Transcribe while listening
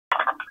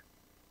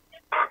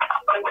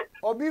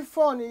Obi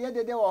phone ye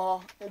de wo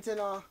ho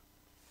no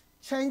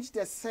change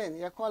the scene.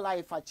 You call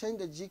life. I change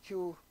the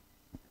GQ.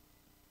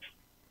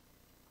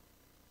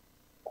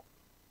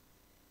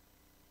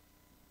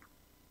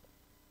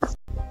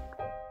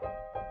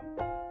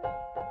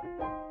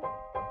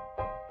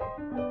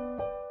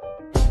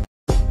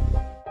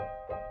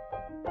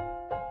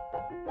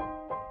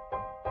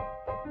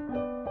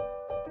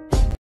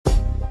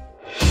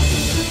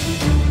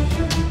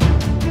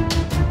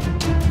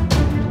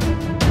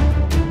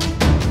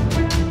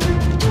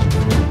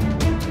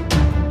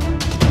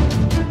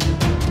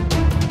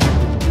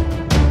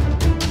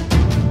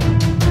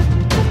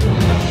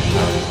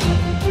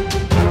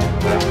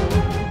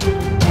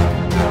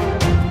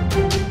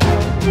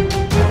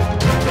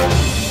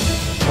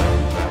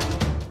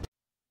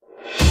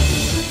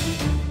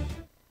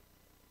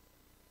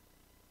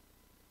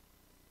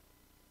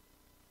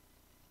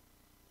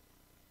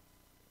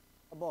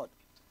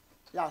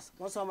 Yes,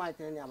 most of my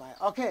thing nearby.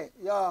 Okay,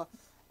 yo,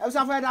 I'm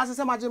sorry that's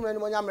some Jim and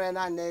Monyamre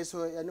and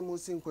so any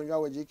Muslim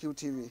Kunja with GQ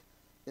TV.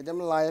 The them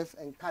live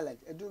and colored.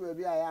 I do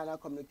baby I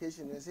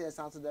communication and say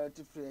sound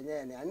directive free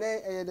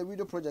and the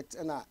video project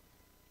and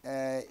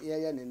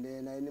yeah and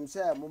then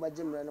himself Muma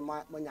Jim and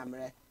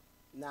Monyamre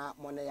na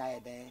money I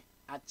there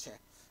at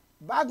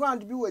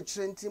background be with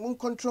Trinity Moon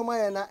control my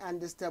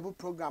and the stable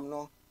program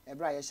no.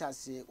 Ebra shall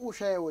say, who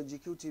share with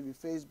GQ TV,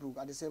 Facebook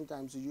at the same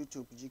time to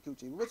YouTube, GQ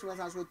TV. Which was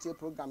answer to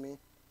programming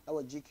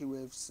our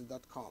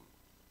gqwaves.com.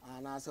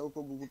 And I say,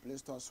 Google Play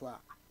Store, so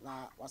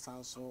now was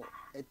answer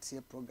a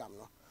tier program.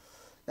 No,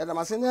 that I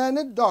must say,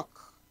 any doc,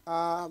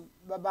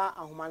 Baba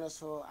and Humano,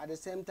 at the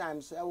same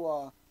time, so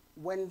our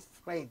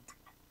Winfred,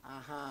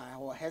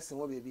 or Hesson,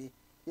 baby.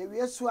 You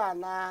are so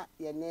now,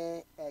 ye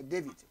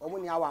David, or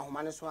when you are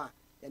Humano,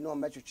 you know,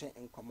 metro chain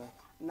in common.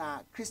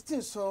 Now,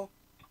 Christine, so.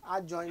 I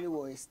joined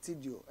the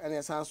studio and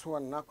a sounds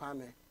one na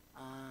kwame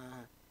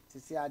to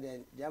see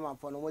the German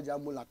for no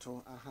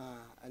jambulato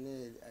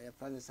and a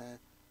friend is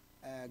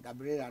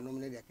Gabriela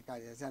nominated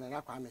and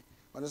na kwame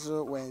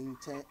also when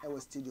I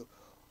studio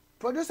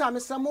producer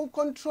Mr. Mon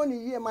control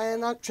ye my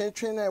na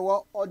train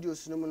audio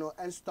no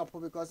and stop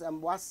because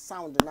what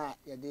sound na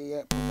ye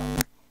dey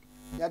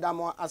ya da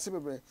mo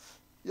asibebre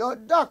your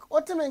doc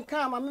what mean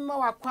come amema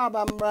wa kwa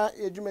ba mbra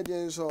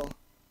edwumeden so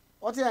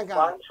what you can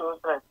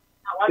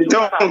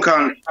don't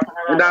come.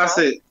 That's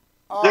it.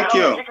 Thank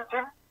you.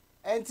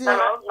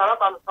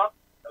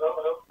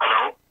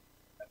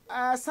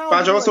 Sound.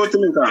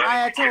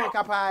 I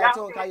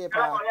told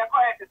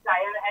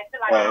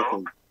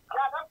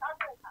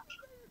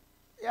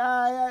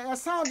yeah,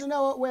 sound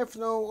no wave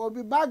no will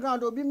be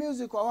background will be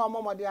music or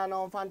mama they are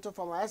no phantom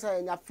from I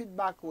say your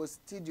feedback was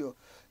studio.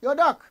 Your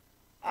doc,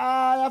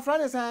 your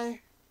friend is saying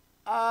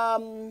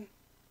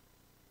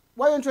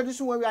what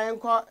introduction when we are in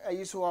call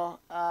you saw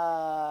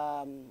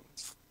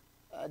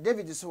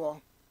David is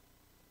so.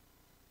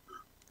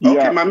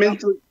 Okay, my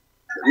mentor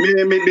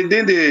me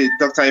did the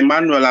Dr.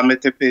 Emmanuel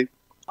Ametepe.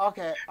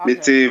 Okay.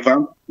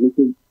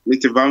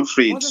 Mit Van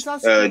Fried,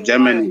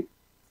 Germany.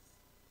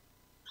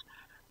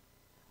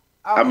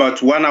 Okay.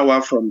 About 1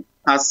 hour from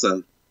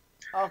Kassel.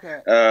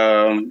 Okay.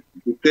 The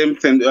same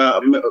thing.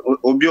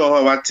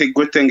 Obio have take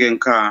Göttingen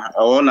car.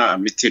 I wanna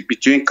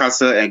between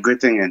Kassel and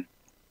Göttingen.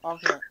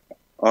 Okay.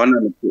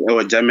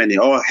 Or Germany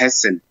or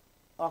Hessen.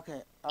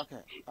 Okay.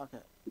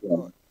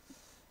 Good.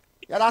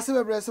 Yeah, that's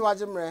the best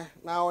watching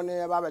now on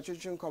the Baba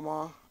Chuchun come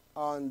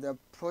on the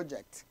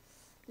project.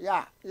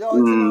 Yeah,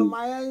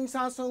 my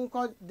Samsung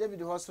called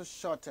David was so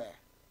short.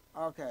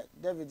 Okay,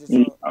 David is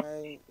so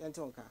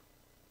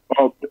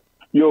okay.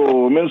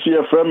 Yo, mention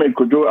your friend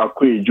Kojo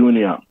Akwe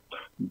Junior.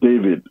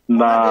 David.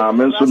 Na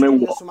mention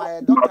me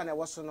doctor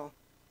was no.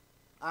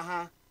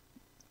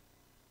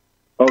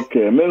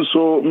 Okay,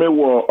 mention me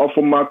wo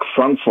Offermark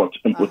Frankfurt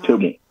in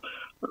Potemu.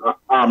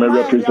 I'm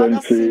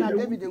representing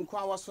David in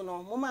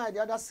Kwawasono. Mama the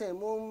other say,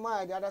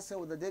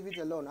 with the David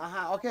alone.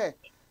 Okay.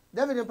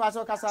 David in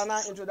Paso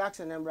Casana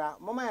introduction, Embra.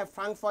 Mama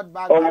Frankfurt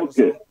background.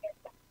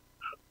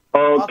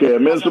 Okay,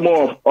 mention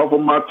more of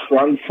Offermark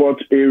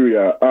Frankfurt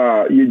area.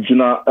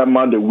 Yijina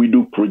Emma the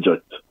WIDU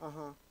project.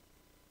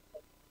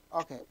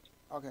 Okay,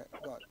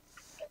 good.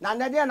 Now,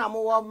 Nadia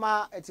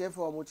Namuama ETF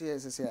for Muti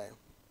SCI.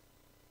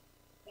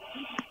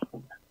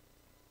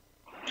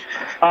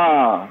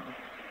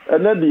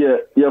 And then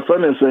your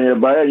friend is saying,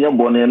 by your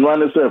bonnet and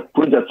one is a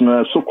project,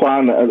 so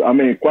quan, I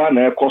mean, quan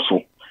air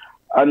cosso.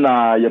 And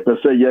your per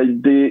se, ye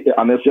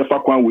and if your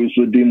quan we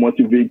should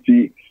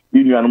demotivate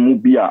union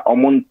mubia or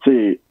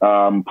monte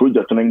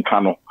project in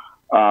Cano.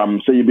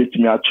 Say you bet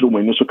me actually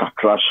when you should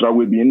crash,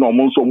 will be no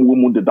almost so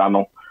move the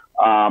dano.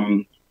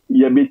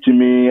 Ye bet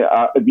me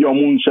be a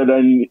moon shed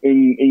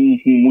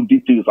in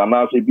details and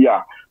ask a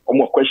beer or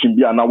more question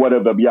be and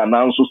whatever be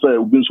announced. So say,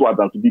 we've been so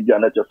advanced to be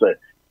an say.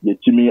 The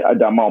Timmy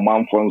Adama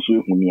man from so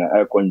when you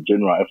are in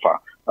general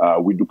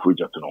we do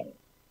project no.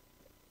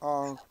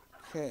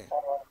 Okay.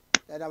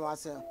 That I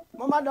say.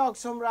 Mama dog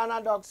some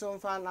rana dog some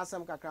fan na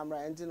some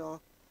camera and you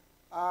know.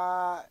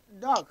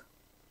 Dog.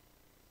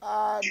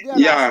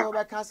 Yeah. So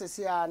be can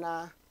say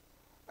na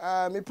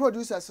Me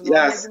producers no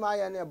Yes.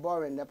 my na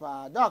boring the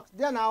pa. Doc,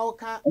 then I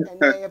can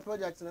and your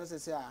project no say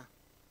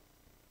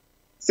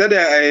So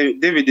the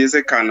David is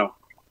a cano.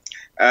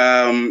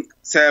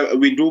 So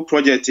we do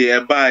project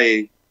here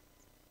by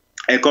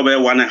a cover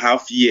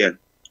 1.5 year.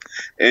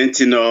 And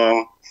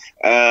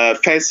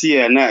first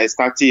year na I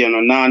start year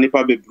no na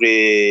nipa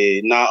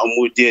bebre na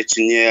omudi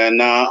chinye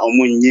na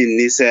omunyi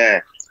ni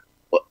se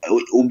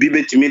obi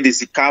betimi de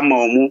sika ma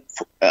omu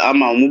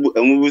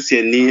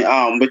busiani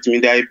omu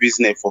betimi dey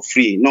business for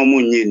free na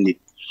omunyi ni.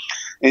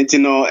 And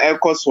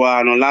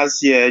ekoswa no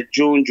last year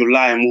June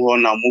July mu ho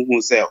na mu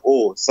hu say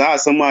oh sa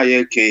asem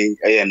aye ken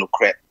eye no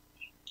kre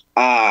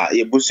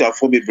ye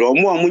busuafo bebre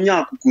omu amunya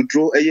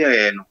akukudro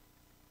eye no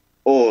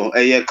oh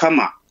eye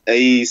kama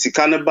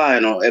sika ne buy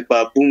no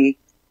eba boom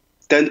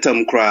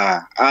tentam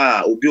kra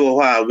obi wo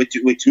ho a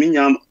wetimi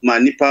nya ma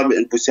nipa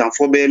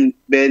busuafo be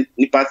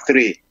nipa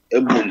 3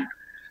 ebum.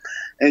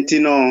 And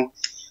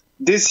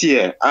this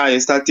year I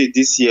started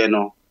this year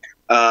no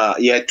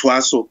year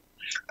twaso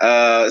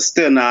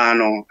still na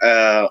no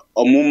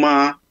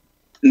omuma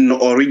no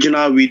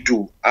original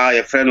WIDU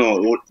your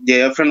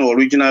friend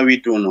original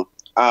WIDU no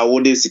wo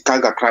dey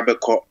sikaga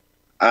krabeko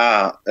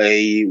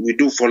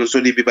WIDU for no so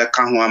dey be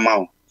ka ho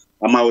ama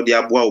wo dey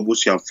aboa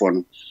obusuafo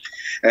no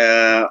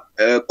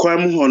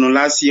kwam ho no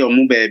last year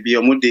omu baby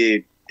omu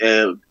dey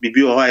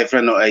bibi o ho your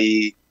friend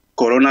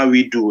corona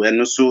WIDU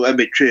and so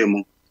ebetwe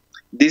mu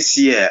this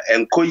year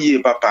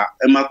enkoye papa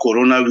ema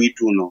corona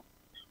WIDU no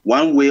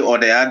one way or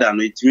the other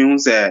no it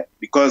means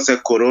because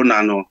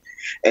corona no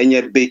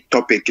any big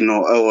topic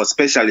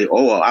especially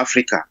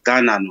Africa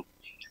Ghana no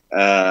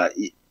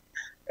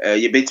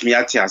you bet me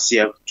at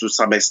here to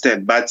some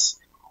extent but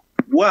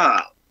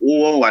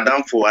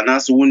down for and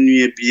as one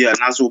new be and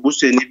as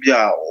obusu ni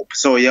bia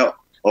so ya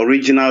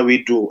original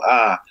WIDU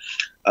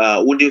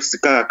would you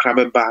sika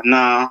crab ba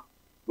na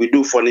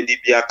WIDU for ni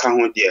bia ka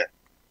ho there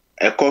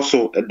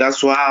ekoso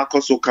that's why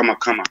ekoso kama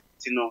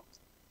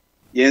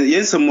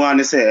yen someone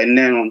ne say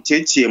enen on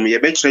tietiem ye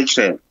be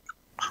kyerɛkyerɛ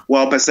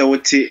wa pese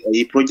wote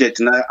e project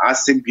na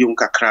asebium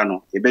kakra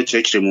no ye be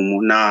kyerɛkyerɛ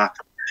mu na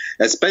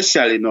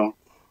especially no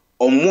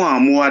omo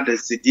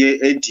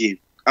adesidie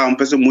edi am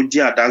pese mudi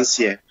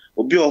adanse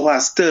obi o ho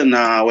still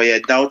na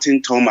we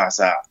doubting Thomas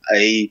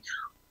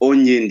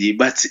onyindi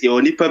but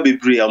onipa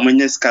bebre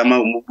amonye skama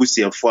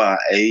omubusiefo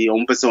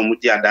on pese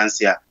omudi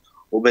adanse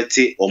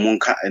obeti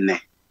omonka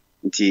ene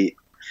nti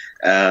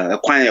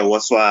kwan ye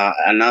was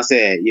and I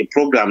say your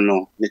program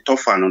no the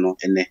tougher no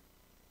ene.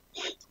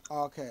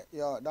 Okay,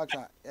 yo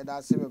doctor,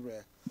 that's it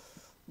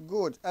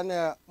good.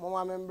 And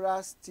mama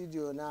member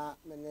studio na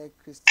me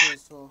Christine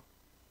so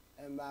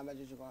ba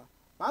majujuko.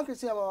 Man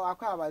Christine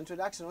akwa ba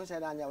introduction on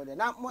said anya we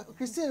na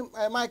Christine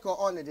Michael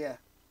on there.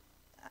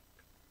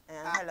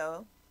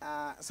 Hello.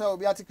 So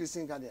be at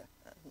Christine ka there.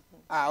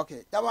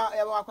 Okay.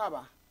 Yawa akwa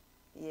ba.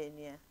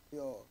 Yeah.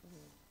 Yo.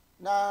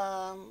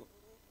 Na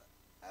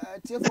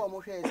for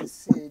mo hwe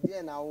say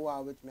dey na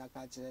wo with me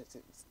aka kire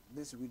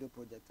this WIDU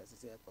project as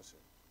say ekoso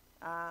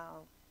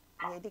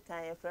me di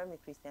kan e from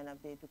Christian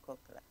Abedu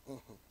Kokla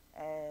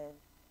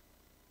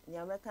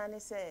nyameka ne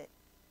say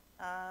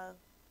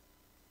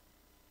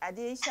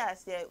ade sha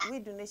say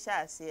WIDU ne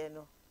sha say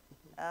no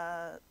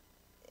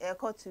e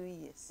ko 2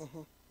 years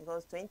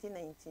because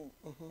 2019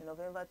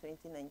 November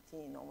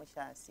 2019 no mo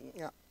sha say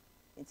yeah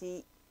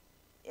nti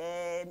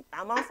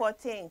amount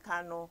 14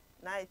 kano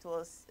now it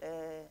was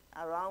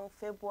around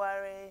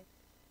February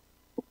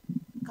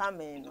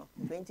coming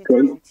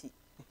 2020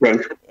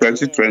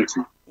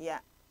 yeah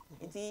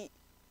nti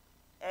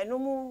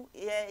enumu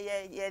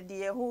ye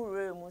de hu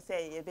remu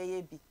say ye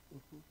be bi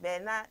be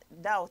na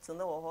doubt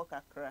no wo ho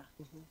kakra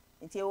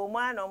nti wo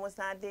ma na mo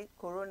sande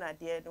corona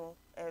de no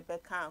be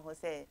kan ho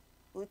say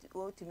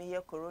otumi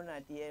ye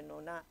corona de no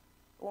na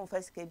won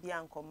fasike bi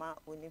ankoma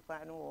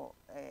onipa no wo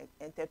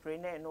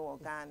entrepreneur no wo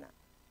Ghana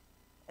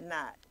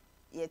na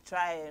ye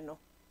try no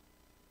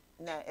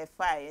na a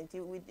fire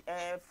until with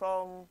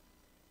from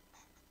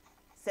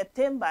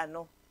September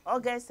no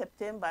August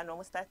September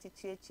no started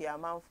to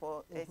amount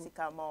for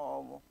sika ma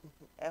omo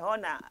ho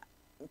na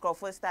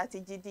nkofo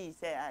started gd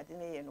say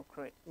adine ye no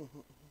kre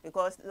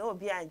because no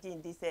be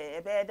anjin di say e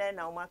be dey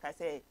na o maka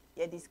say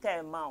ye disca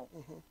amount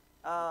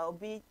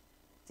obi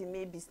ti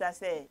me bisa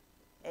say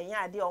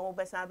enya ade o mo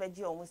besan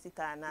beji o mo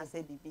sika na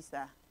say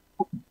bibisa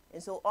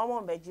so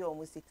omo beji o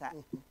mo sika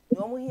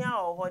no mo hia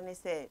o ho ni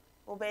say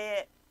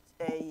obey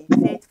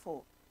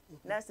faithful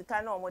na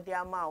sika na omo de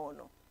ama wo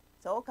no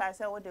so o ka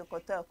say wo de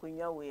kota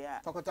akunwa we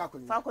a fakota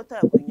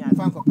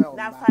akunwa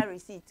na fa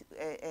receipt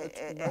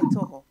to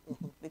ho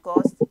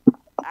because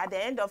at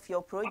the end of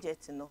your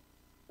project no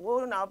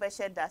wo na obe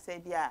share that say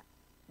bia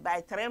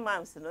by 3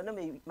 months no no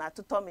me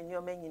matoto me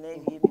nyoma nyina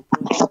wie me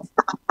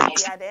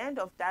project at the end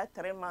of that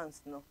 3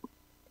 months no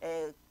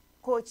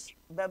coach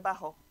beba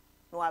ho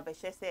no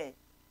abehwe say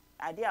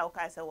ade a wo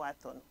ka say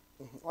wato no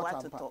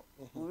what to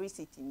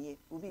receipt ni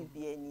ubi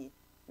bia ni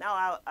now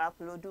I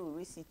upload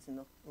receipt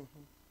no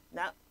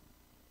now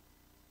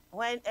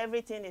when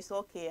everything is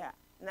okay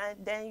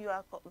then you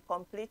are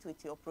complete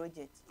with your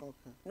project.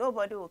 Okay.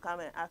 Nobody will come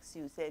and ask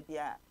you, say,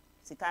 "Bia,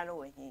 sikano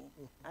we here,"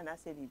 and I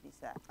say,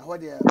 "Bibisa."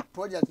 What the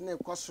project ne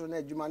cost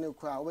ne juma ne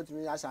kwa what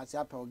me as at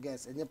apple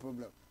guess any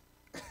problem.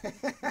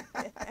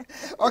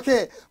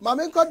 Okay,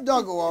 mama got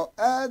dog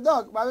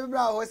dog mama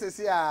bra who says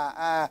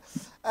here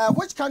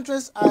which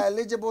countries are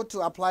eligible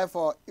to apply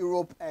for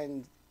Europe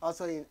and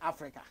also in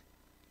Africa?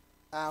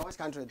 Which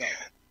country dog?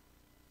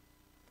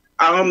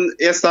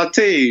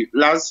 Yesterday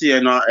last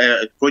year no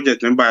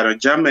project by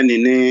Germany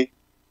ne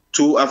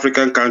 2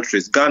 African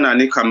countries, Ghana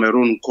and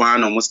Cameroon,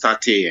 Kwan almost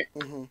started.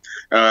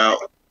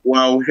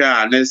 Well, here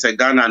and say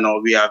Ghana,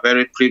 no, we are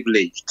very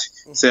privileged.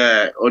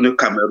 Say on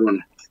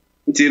Cameroon,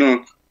 you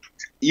know,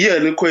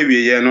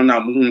 no na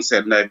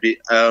said that be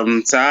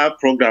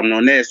program no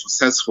na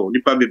successful.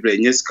 Nipa bebre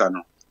nyeska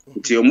no.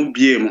 Nti omu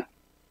biem.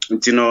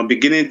 Nti no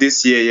beginning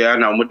this year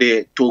na omu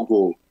de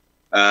Togo,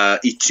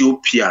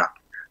 Ethiopia,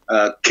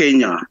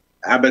 Kenya,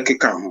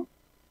 abekeka ho.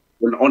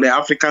 On the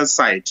African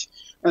side,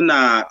 and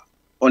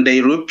on the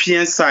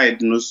European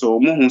side, no, so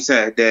who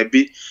said there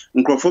be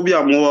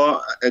Nkrophobia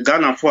more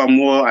Ghana for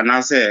more, and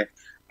I say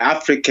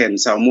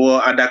Africans are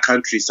more, other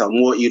countries are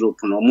more Europe,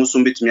 no, most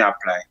bit me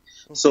apply.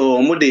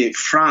 So, more the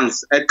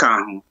France,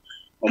 Ekan,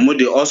 or more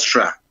the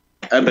Austria,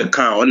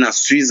 Ebekan, or na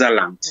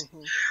Switzerland,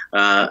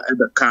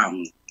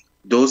 Ebekan,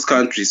 those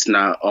countries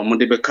now, or more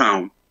the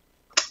Bekan.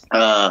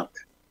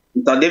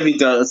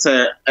 David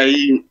say,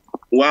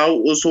 wow,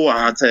 also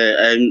I had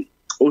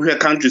over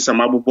countries some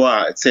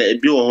abuboa say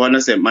ebi wo na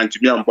say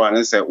manchibi ambo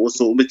na say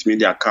also bit me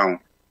the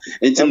account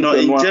enti no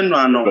in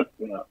general no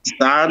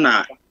star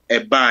na e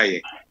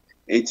buy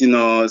enti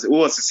no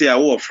wo say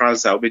wo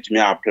France a bit me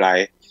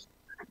apply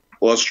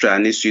Austria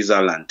and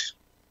Switzerland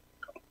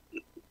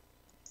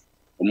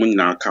omun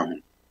na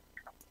account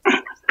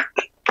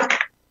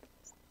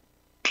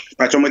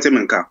pachomote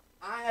menka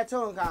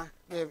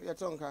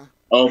Yatonka.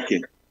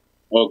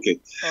 Okay.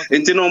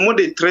 And you know, more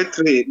the trade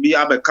be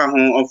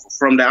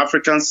from the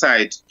African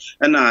side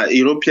and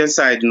European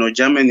side, you know,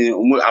 Germany,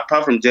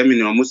 apart from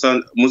Germany, almost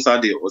the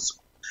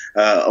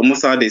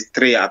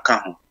 3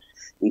 account.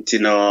 You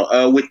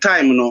know, with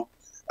time, you know,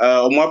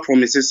 more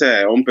promises,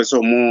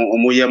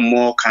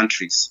 more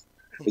countries.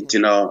 You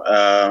know,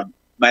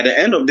 by the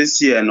end of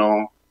this year,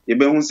 no, you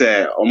be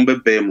say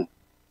bemo.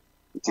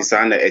 It is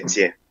under a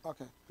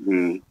Okay.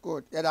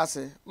 Good. Yeah, that's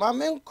it. My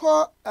main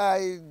call,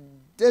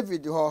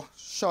 David, your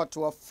short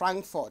to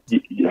Frankfurt.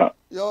 Yeah.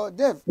 Yo,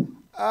 Dave,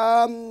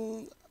 how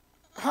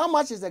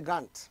much is the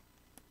grant?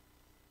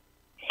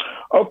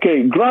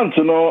 Okay, grant,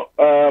 you know,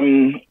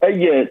 a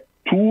year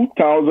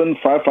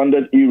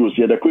 2,500 euros,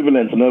 yeah, the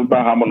equivalent no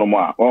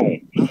Bahamanoma.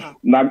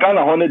 Now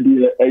Ghana honed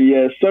a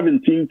year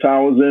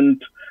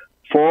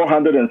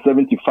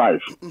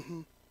 17,475.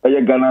 A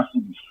year Ghana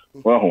cities.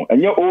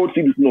 And your old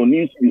cities, no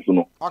new cities,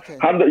 no. Okay.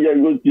 100,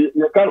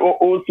 you can't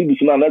old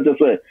cities now. Let's just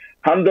say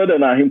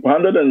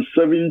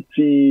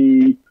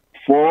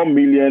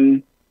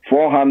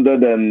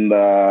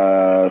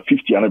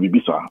 174,450,000 and a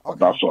bisa of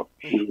that sort.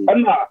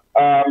 And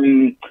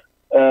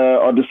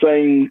or the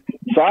saying,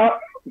 sir,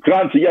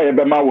 grant yeah,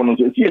 be ma won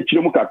so see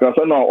chiremu kakra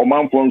so na o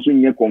man fon so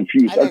nye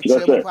confused.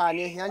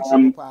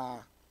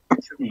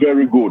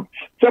 Very good.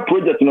 So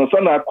project no so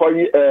na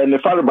akoyi ne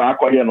farba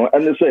akoye no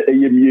and say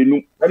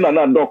eyemienu and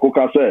na doko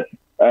ka say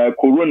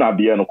corona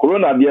de no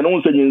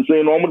say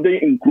nyin no mo de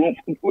improve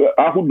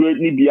ahudo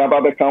ni bia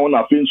ba be kan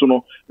na fin so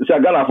no say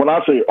Ghana for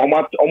na say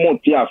omo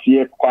ti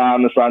afie kwa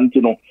na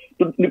santi no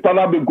nipa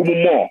na be gumu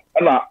mo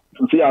na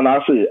say na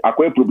say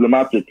akoyi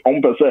problematic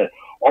say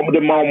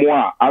the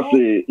mama I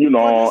say, you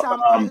know,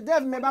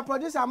 Dave, maybe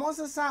producer,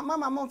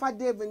 Mama Monfa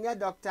Dave and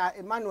Dr.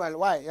 Emmanuel.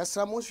 Why? Yes,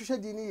 I'm also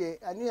Dini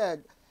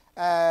and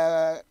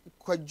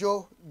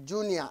Kwajo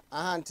Junior,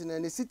 and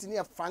the city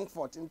near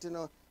Frankfurt. You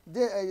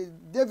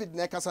David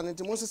Nekasan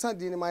and Moses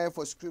Dini Maya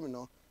for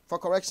criminal for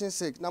correction's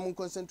sake. Namun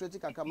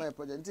concentrating on my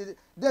project.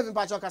 David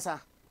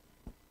Pachokasa.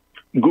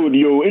 Good,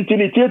 you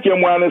intimidate your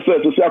man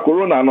says to say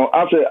Corona. No,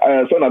 I say,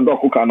 son of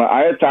Doku Kana,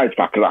 I tight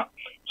Kakra.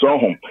 So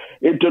home.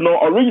 It no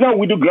original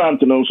WIDU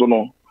Grant no so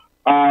no.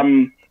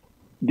 The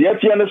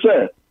atiane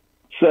say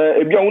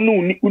e bia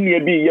unu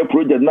bi ye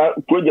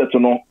project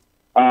no.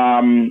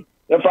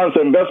 If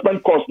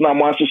investment cost na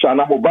mo ashisha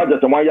na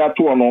budget mo ya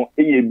to no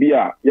e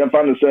bia ye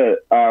fan say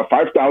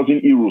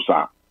 5,000 euros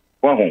ah.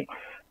 Home.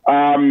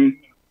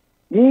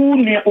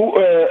 Unu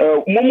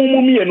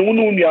mumumi e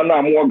unu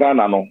na mo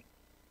Ghana no.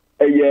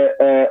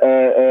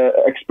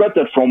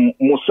 Expected from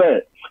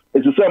Mose.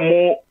 It's to say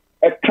more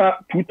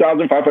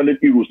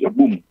 2,500 euros a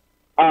boom.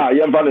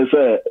 Yamvan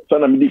say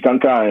Sanamidi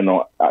Kanka,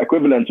 no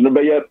equivalent to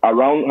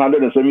around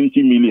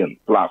 170 million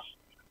plus.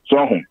 So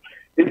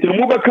it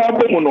remove a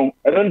carbon,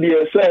 and then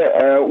they say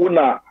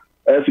una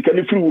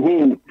Sikani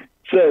who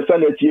say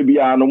Sanity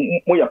Biano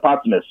Moya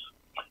partners.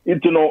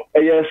 It no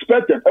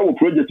expected our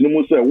project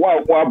no say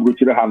wow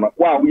Bruchihana,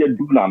 wow we are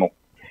doing now.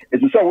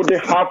 It's say what they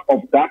half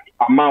of that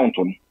amount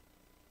on.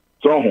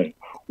 So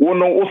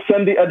one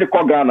send the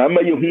Ghana,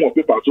 may you who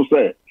people to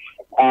say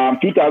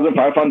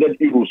 2,500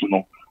 euros,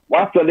 no.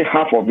 What's the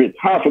half of it?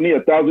 Half only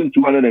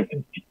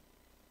 1,250.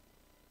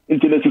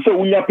 Internet say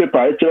unya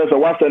paper e chere say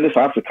what send this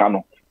Africa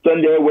no.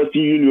 Send the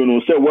Western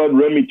Union say World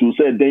Remit to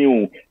say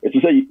then it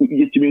say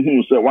yetimi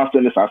hu say what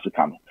send this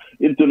Africa no.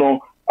 Into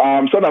no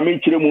so na me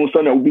chere mu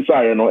so na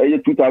ubisa ye no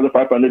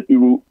 2,500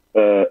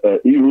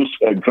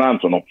 euros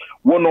grant no.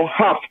 One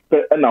half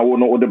na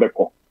one o de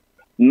beko.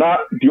 Na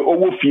the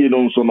owo fie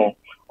no so no.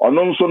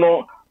 Ono so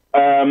no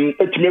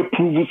etime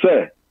prove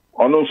say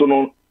ono so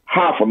no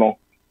half no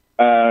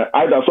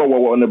either so we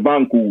on the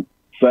bank or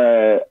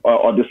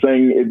the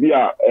saying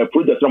a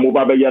project na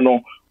mobile be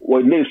no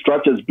or lay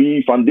structures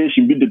be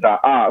foundation be that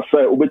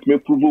say obetime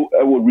prove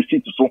will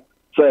receipt so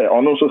say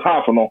ono so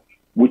half no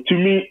with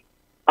me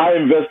I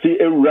invest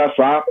a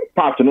rasa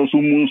part no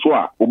so mun so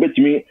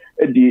obetime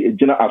e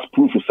general as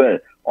proof say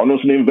ono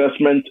so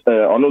investment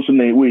ono so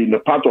na way the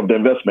part of the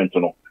investment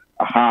no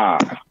aha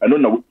I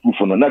don't know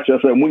proof no na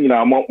just say mun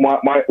na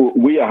my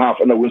we half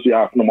and we say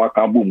half no more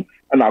can boom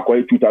and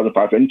acquire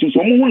 2,500 into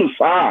so mun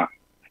sa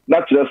na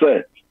just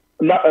say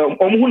na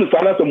omu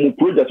sa na some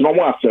project no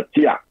mo accept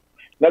ya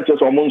na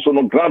just omo so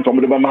no grant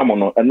omo de ba mamo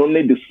no and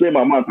only the same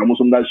amount omo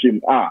so na shame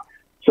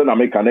so na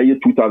make na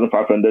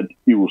 2,500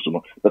 euros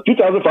no the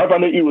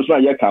 2,500 euros na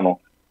ye ka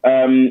no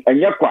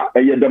enyekwa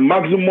the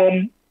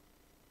maximum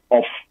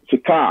of the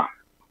car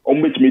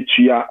on which me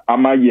chia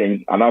ama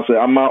yen and I say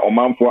ama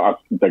omanfo at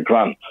the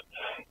grant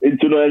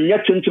into no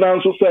enye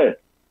chinchina so say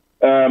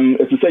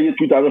to say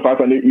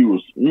 2,500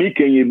 euros me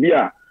can ye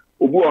bia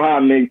obu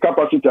ha me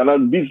capacity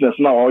and business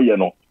now or you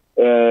know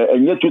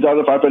enye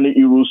 2,500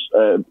 euros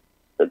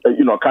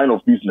you know kind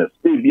of business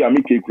e bia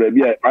me ke kura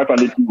bia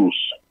 500 euros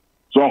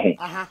so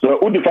so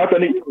o the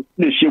 500 euros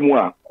na shemu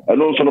a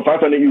and also no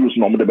 500 euros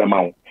no mo de be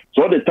ma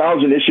so the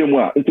 1,000 na shemu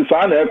a into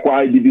sa na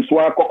ekwa di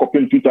diswa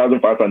kokopim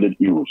 2,500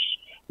 euros.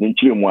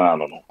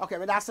 Okay,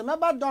 but that's a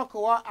member dog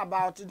what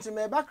about into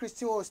member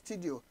Christian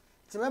studio.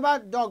 To member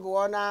dog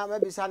one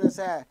maybe son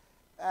say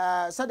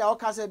said the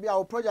okay be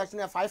our project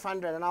near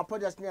 500 and our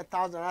project near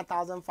 1,000 and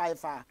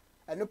 1,500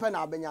 and open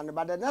our benyan.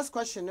 But the next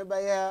question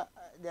about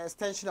the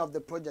extension of the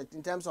project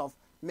in terms of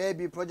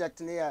maybe project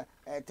near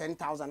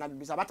 10,000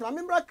 but I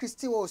remember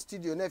Christian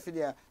studio near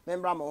the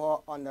member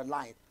on the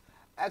line.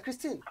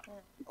 Christine,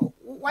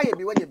 why you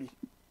be when you be?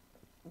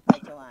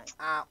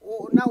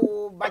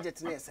 Now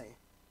budget near say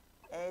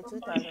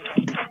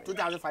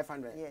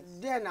 2,500. Yes.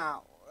 Then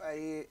now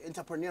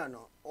entrepreneur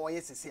no or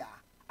yes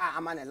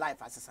I'm on a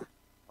life assessor.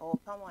 Oh,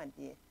 Pama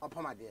dear. Oh,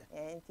 Pama dear.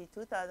 And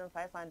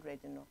 2,500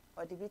 you know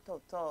or the bit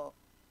of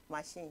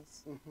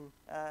machines.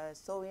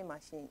 Sewing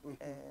machine.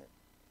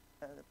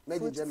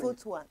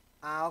 Foot one.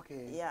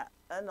 Okay. Yeah,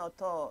 and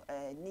not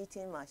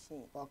knitting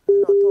machine. Okay.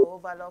 Not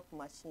overlock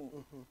machine.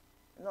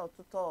 Not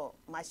to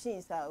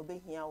machines are obey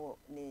here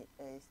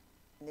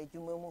ne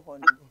jumu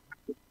hono.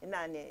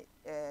 Ina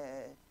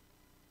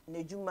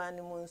ne juma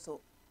ni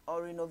munso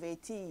or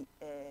renovate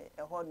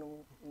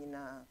hono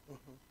nyina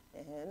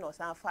no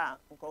sanfa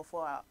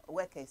nkofo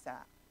workers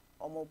a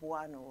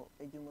omoboa no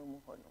ejuma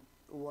mu hono.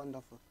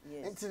 Wonderful.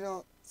 Yes. And you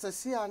know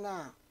sasia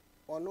na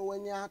ono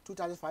wanya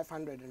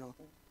 2,500 no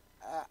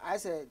I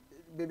said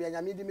baby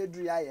anyame di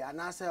medru ya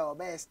and I say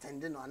obey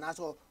extend no and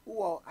so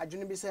wo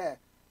adwene bi say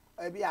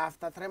be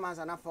after 3 months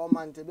and 4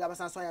 months be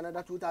abasan so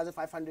another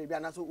 2,500 be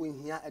and so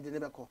ohia edene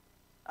beko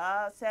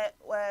say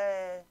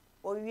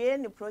we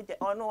any project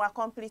or no we are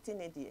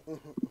completing it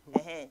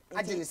there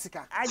agene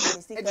sika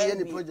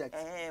any project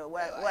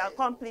we are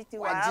completing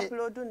we are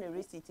uploading the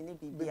receipt ni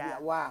bibia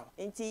wow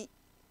nti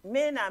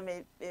me na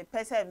me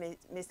person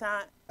me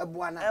san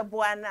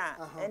ebuana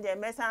and the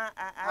mesa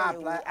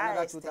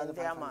I extend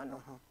the amount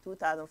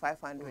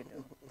 2,500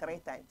 3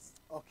 times.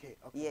 Okay.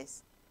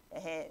 Yes.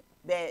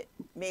 But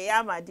me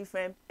am a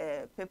different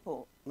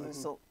people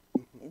so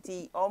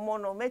nti omo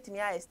no metimi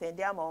I extend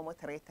the amount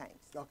 3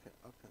 times. Okay.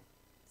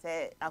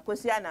 Say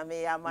akosia na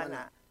me am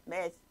na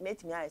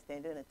metimi I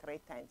extend it 3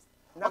 times.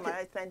 Na ma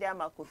extend the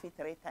amount coffee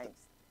 3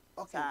 times.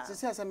 Okay. So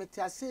say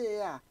meti ase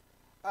ya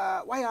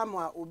why am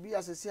obi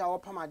asese a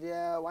wopamade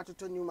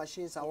watoto new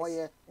machines a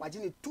woye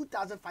wagene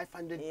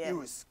 2,500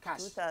 euros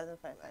cash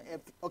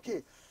 2,500.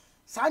 Okay.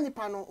 Sa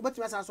nipa no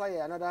obetumi asanso aye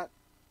another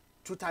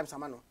 2 times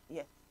amano.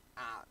 Yeah.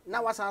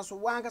 Now what's also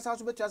one can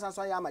also be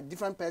so I am a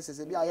different persons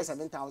be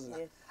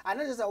 7,000. And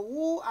that is a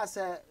who as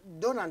a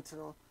donant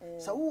no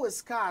so who is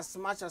scarce as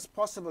much as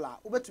possible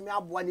ubetumi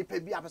aboa nipa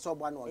bi apeso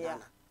aboa no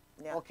Ghana.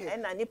 Okay.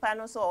 And nipa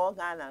no so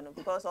Ghana no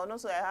because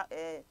also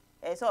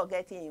so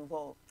getting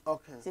involved.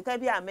 Okay. Sika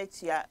bi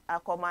ametia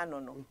akoma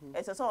no.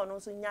 So ono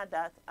so nya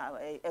that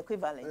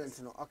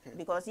equivalent. Okay.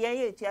 Because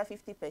ye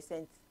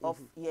 50% of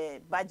your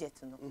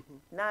budget no.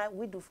 Now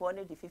we do for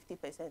only the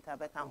 50%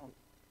 abeka ho.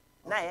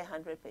 Na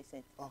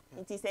 100%.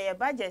 Okay. It is a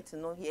budget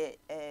no here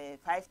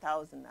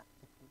 5,000.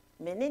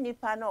 Many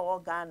nipa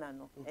no Ghana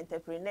no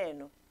entrepreneur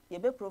no you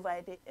be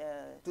provided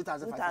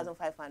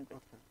 2,500.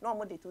 No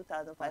more the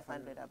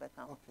 2,500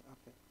 abeka ho.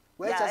 Okay.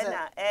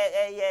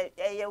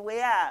 Yeah, we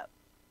are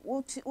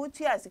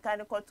utia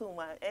sikani kotum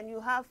and you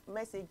have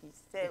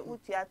messages say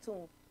utia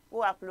tum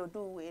who upload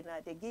we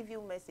na they give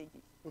you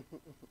messages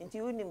into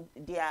you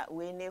their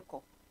we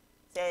neko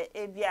say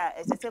ebia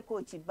ese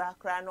coach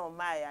background on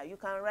Maya you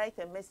can write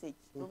a message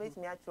to make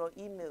me at your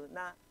email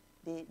now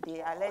they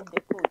alert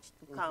the coach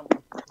to come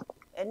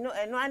and no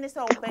one is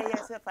obey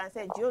yourself and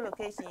say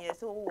geolocation yes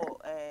so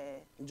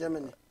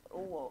Germany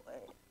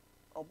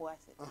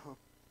oboase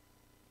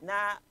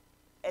na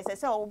ese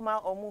say o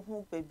ma omo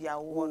hu baby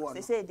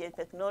awo say the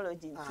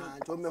technology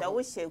nti say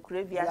we share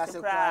kura se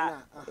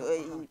kra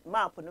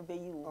map no be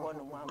yi wo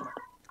no mama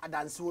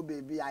adanse wo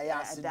baby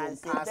ayase don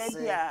pass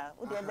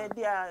wo de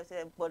baby a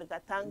say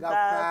bodikatanga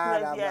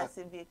kura bia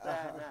se bi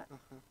kra na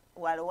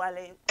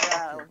wale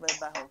kra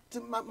obeba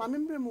ho ma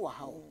membre mu wa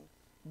ha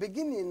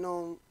beginning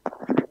no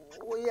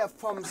we have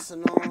forms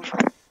no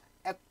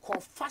e ko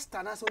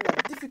faster na so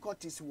the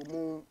difficulties wo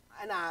mu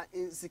na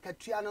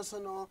insikatua no so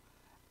no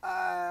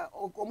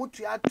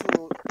omutua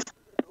to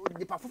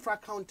the perfect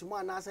account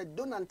mo na say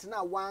donant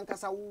na wan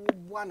kasa wo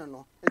boano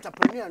no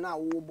entrepreneur na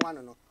wo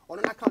boano no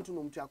ono na account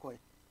no mutua koy.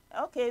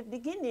 Okay,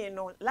 beginning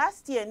no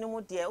last year no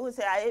mu there we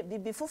say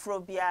be fufuro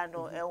bia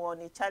no e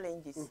won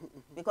challenges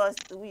because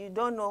we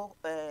don't know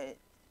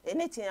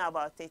anything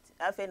about it.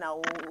 Afa na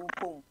wo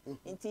kom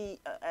nti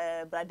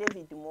Brother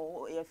David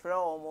mo ye frɛ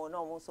o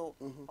no mo so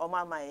o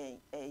mama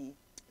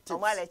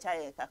omo alecha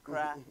ye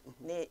kakra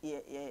ne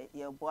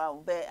ye boa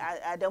but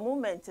at the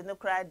moment no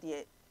cry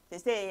there they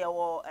say ye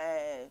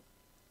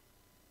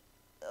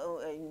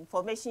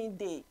information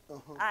day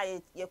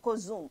you call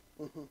Zoom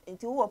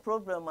into a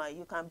problem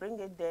you can bring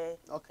it there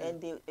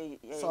and they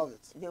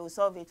will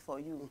solve it for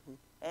you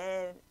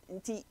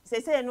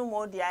say no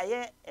more the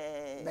aye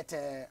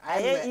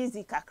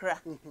easy kakra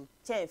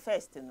chain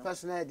first no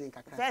first na edin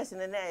kakra first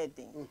na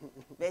edin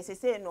but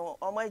say no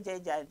omo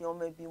jeja de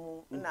omo bi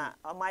mu na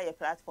omo aye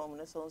platform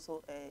no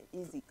so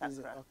easy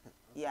kakra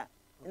yeah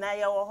na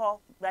ye wo ho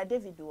Brother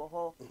David wo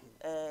ho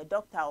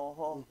doctor wo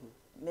ho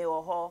me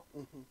wo ho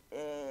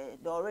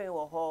Doreen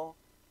wo ho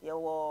ye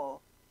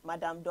wo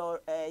Madam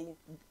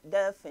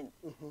Delphine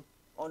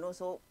ono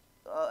so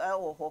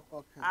wo ho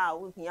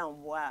wo hia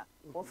mbo a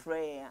wo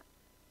frɛ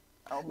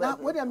na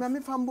what am me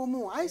fambo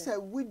mu I say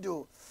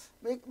widow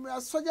make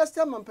suggest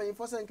am pay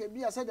for say nka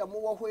bia say dem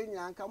wo ho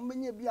nya nka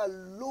mbenye bia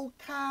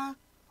local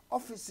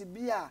office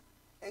bia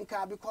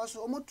nka because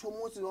omoto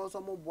mo so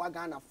also mo boa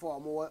Ghana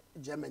for mo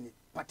Germany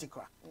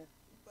particular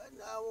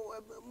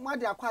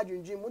mother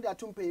akwadwunjin mo da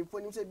tumpe fo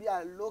nim say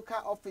bia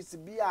local office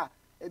bia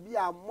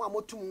mo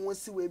amotum won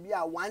si we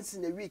bia once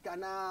in a week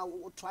and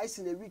twice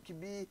in a week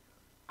bi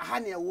aha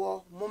ne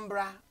wo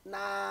mombra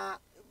na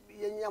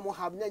yenya mo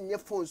have na nye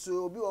phone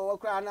so obi wo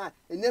kra na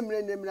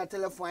enemre na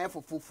telephone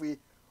afofofue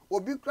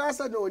obi kra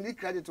sa na oni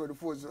credit on the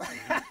phone so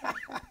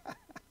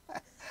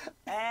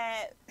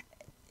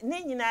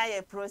ni nyina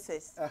ye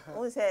process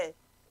we say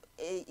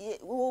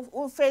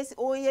we face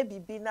ye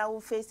bibi na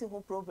we face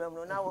who problem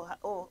no na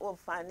we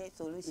find a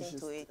solution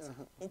to it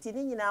nti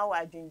ni nyina wa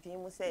adwendwen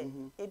mu say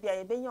e bia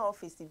ye benya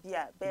office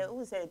bia be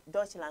we say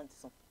Deutschland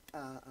so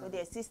with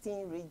the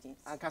 16 regions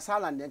and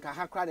Kasaland and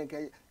Kahakra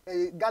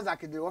and Gaza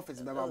the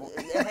office baba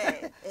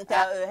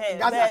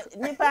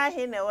nipa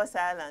he na was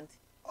silent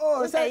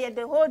say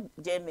the whole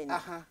Germany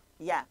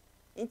yeah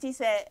nti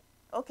say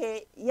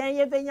okay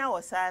ye benya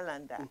was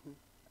silent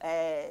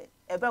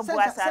ebe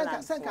bua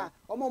silent senka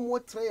omo mo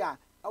treya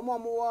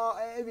omo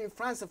even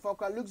France for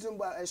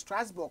Luxembourg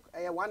Strasbourg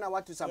 1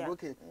 hour to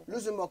Saarbrücken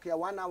Luxembourg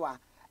 1 hour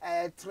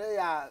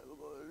treya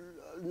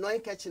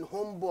Neunkirchen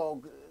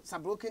Homburg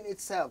Saarbrücken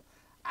itself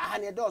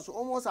and it does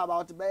almost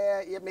about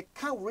me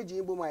count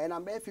region boom and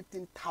I'm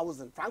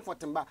 15,000 Frankfurt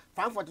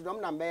dom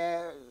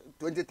number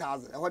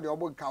 20,000 what the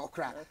obo ka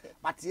okra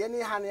but any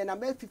hand and I'm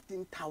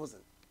 15,000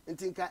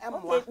 ntinka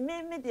okay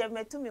me dey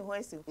me to me ho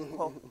asi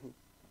ho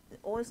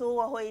also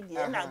wo ho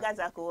idie na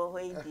Gaza ko wo ho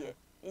idie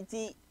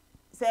nti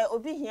se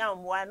obi hia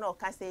mwa na o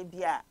ka se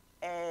bia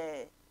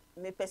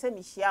me pese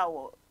mi hia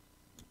wo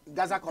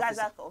Gaza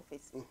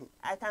office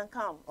I can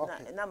come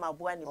na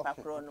mabua ni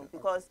pakro no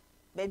because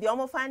baby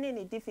omo finding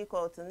it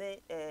difficult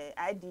ne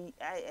ID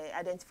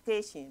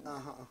identification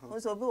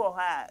so be wo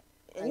ha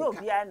enye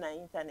obi na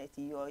internet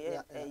yo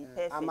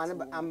perfect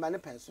I'm many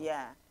person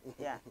yeah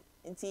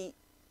nti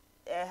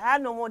ha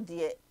no mo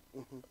de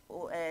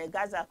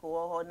Gaza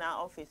ko ho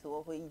na office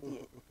wo ho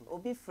idie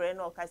obi friend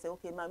no ka say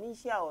okay ma me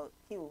share o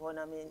ki wo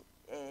na me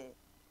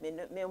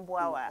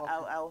mboa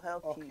I'll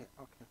help you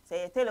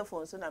say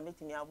telephone so na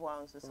metimi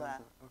aboa so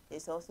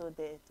it's also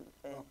there to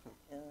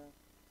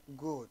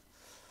good.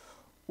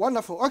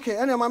 Wonderful. Okay,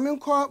 and I'm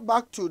call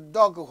back to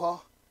dog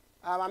ho.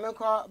 I'm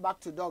call back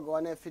to dog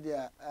on a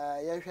video.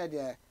 You hear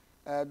the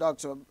dog.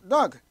 So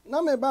dog.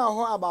 Now me buy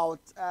ho about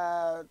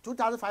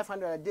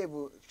 2,500 a day.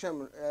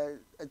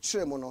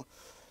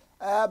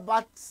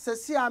 But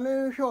see,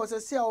 I'm sure.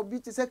 See, I'll be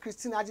to say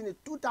Christine Ajini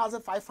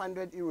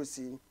 2,500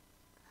 euros.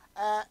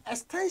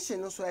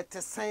 Extension also at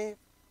the same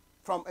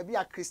from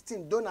a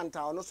Christine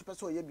Donanta or no super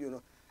so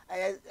you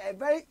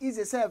very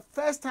easy. Say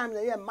first time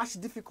the year much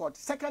difficult.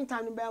 Second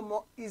time be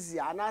more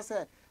easier. And I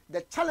say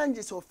the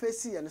challenges of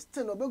facing and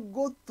still no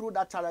go through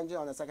that challenge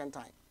on the second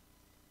time.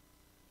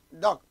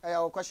 Doc,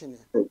 your question.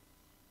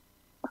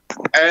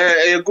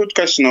 A good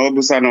question,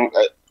 Obusano.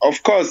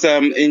 Of course,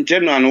 in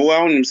general,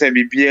 one say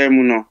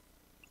BBM no.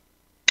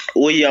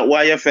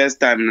 Why your first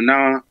time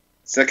now,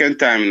 second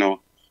time no.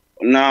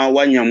 Now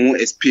one your more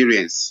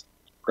experience.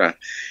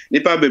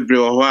 Nipa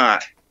bebre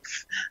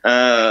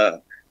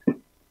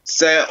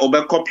say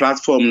obeko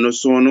platform no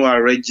so no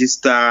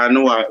register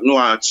no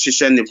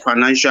share the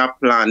financial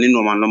plan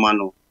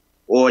no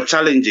or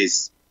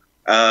challenges.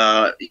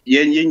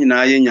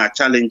 Yen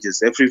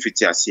challenges every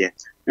 50 years here.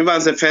 Even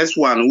the first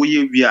one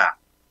we are.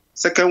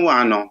 Second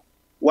one no.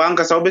 One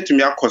kasa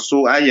obetumi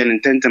akoso aye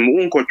ntentem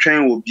unko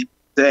twen obi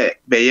say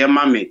beye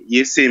mame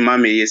yesi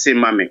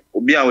mame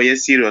obi a we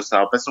serious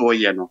a person wo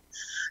ye no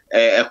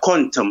a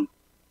quantum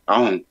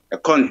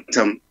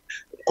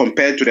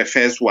compared to the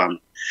first one.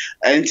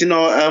 And you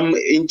know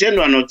in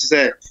general not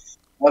say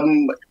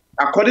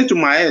according to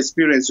my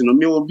experience you know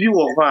me obi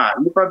wo ho a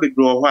nipa be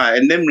wo ho a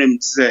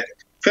enemrem say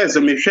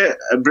first me hwe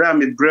bra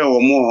me bre o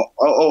mo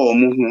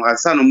hu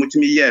asa no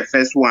mutumi ye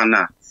first one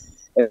na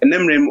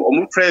enemrem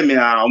omo frame me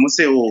a omo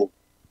say oh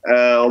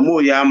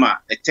omo yama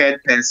a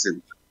third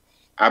person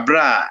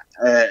abra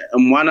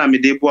mwana me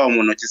dey bo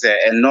omo no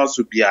say enough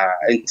to be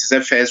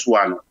a first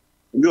one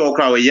we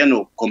okra we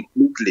no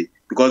completely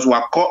because we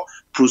call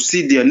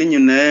procedure ni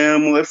nyina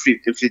mu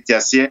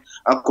afitiase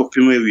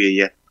akopim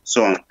awie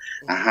so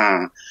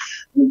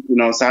you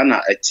know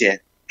sana etie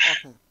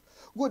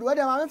good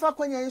whether ma mefa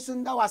kwanya nsu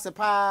nda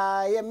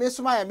wasepa ye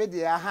mesuma ya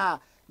media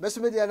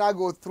beso media na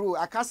go through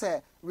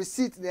akase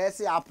receipt na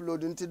say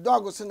upload into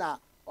dog so na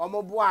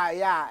omoboa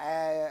ya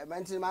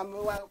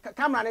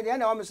camera ne de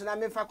na o meso na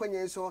mefa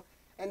kwanya nsu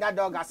and that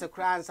dog as a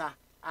cransa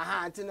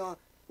anti no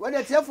when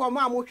they tell for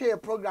ma mo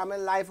hwe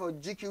programming live for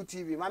GQ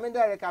TV ma me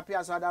direct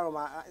appear so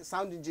that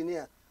sound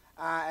engineer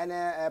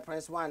and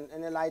Prince One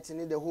and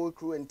lighting the whole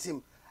crew and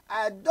team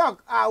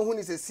dog who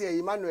is a say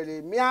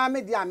Emmanuel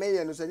me dia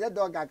me no so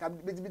dog aka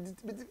be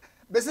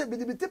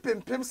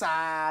pim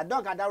sa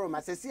dog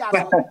adaroma say see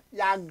aso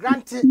ya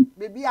grant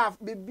baby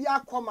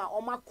akoma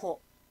omako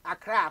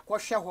akra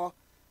akohwe ho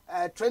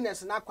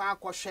trainers na kwa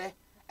akohwe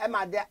e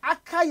ma de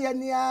aka ye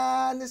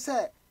ne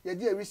say ye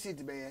di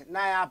receipt be ye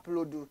na ya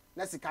upload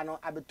na sika no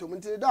abetom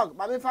nti dog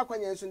ma me fa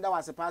kwanya nsu nda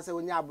wase pa se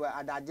onya abo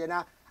adaje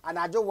na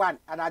anajo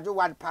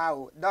one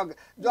power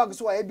dog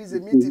so e busy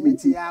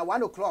meeting ya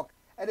 1 o'clock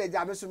e dey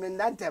jabe so me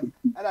ndantem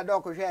e da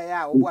dog hwe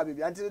ya obo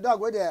abibi nti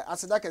dog we dey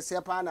aseda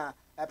kese pa na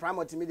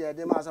promote media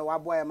dey ma so wa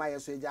boy ma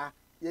yeso eja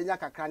ye nya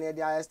kakra na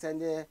dey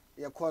extend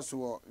ye course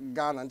wo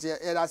Ghana nti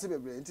e da se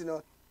bebre nti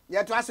no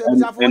ye to aso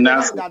ebisa for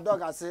that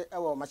dog ase e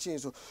wo machine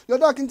so your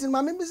dog nti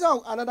ma me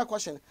bisa another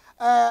question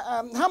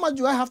how much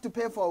do I have to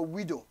pay for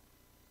widow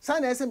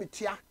sign ese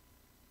metua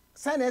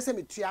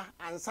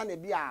and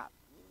sign bi a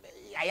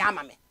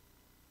ayama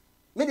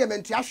me de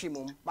mentua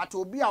hwemum but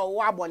obi a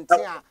wo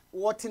abonten a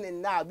wo tene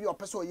na bi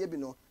opese oye bi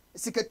no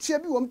sikatua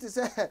bi wom te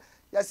se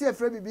ya se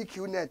efre bi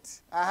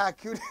qnet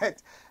qnet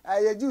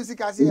ye ju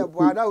sika se ye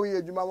boa na wo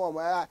ye djuma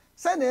mo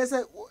say na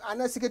ese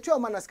ana sikatua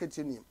ma na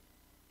sikatua ni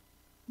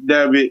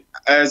there be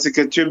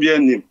sikatua bi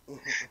anim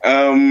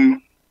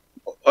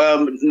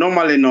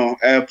normally no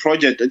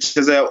project it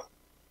is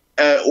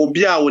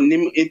obi a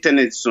onim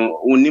internet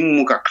so onim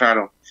mu kakra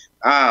no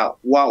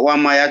wa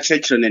ma ya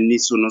chechre na ni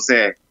so no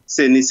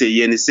say ni say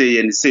ye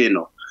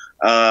no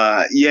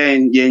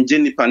yen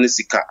jeni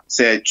panisika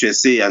say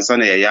twese ansa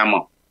na ye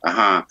yama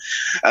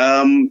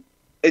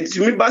it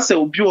me ba say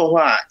obi wo ho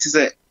a ti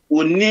say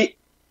oni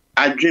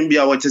adwen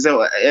bia wo ti say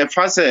e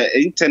fa say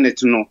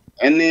internet no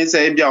eni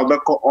say bia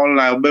obeko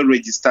online obe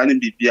register ni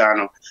bibia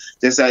no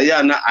ti say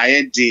ya na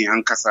ayedin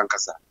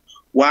ankasa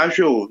wa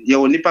hwe ye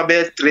oni pa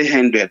be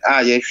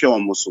 300 ye hwe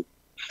omoso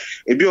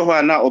ebi wo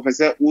ho na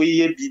opese wo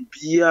ye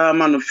bibia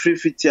ma no free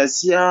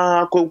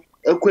fitiasia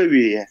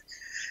ekwewie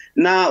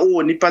na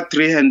wo nipa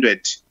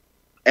 300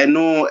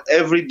 eno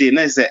every day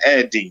na say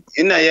adding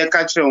ina ye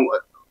ka kire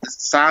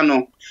sa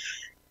no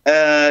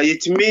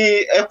yetimi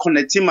e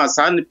connect ma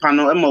sa nipa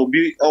no e ma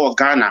obi o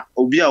Ghana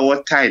obi a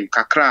what time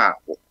kakra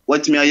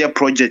what me aye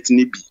project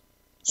ni bi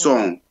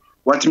so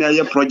what me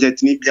aye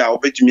project ni bi a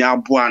obetumi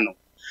aboa no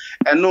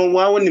eno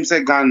wa wonim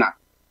say Ghana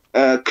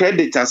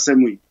credit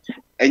asemi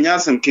enya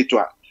asem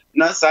ketwa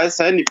na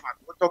sa nipa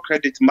auto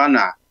credit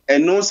mana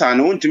eno sa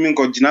no ntumi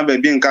nko gina ba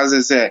bi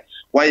nka say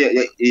why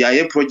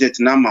ya project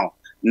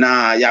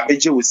na ya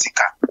beje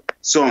wosika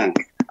so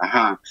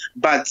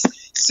but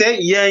say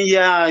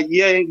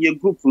ye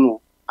group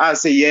no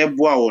say ye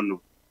boa wo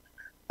no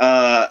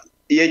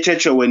ye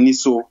cheche wani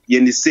so ye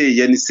ni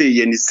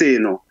say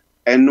no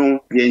eno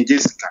ye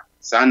njesika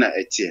sana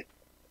etie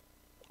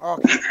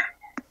okay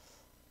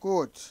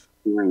good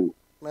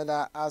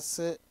meda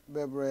ase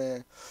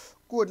bebre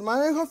good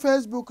man on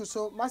Facebook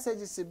so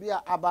messages be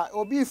about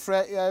obi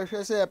frɛ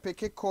ye say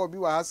pick call bi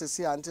wa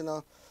asese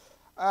antino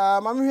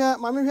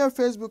mami here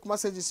Facebook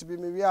messages be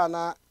me we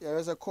na there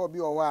is a call bi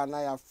or wa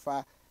na ya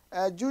fa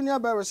Junior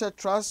Berry said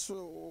trust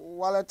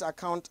wallet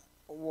account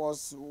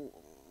was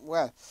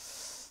well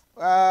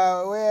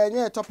we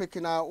nye topic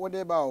na what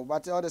about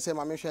but all the same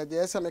I share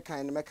the some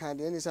kind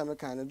any some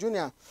kind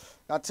junior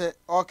that's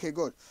okay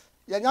good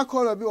yenya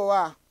call obi o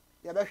wa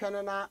ye be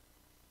hwe na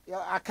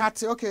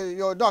akate okay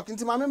your dog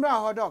inti ma member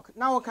our dog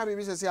now what can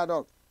be say your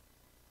dog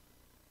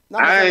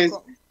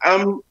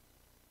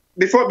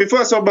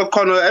before so but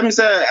kono em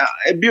say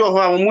e bi o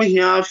ho mo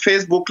hia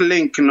Facebook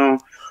link no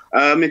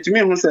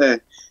metumi ho say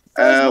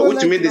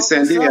ultimate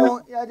descend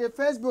yeah the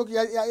Facebook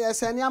yeah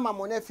send am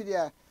mo na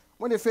fidia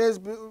when the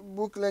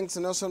Facebook links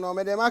no so no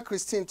me dem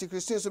Christine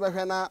so be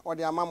hwe na o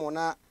de amamo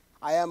na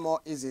I am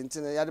more easy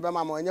nti ya de be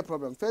mamo any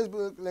problem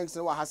Facebook links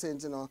no wa ha say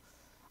nti no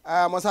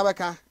mo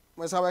sabeka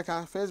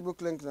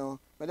Facebook link no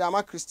me dem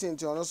Christine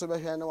ti ono so be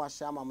hwe na wa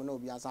share amamo na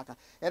obi asaka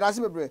e da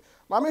se bebre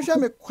ma me hwe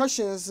me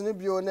questions ni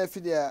bio na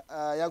fide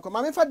yanko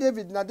ma me fa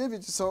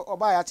David so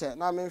oba ya che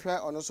na me hwe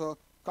ono so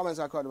comments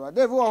record ba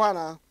David wo ha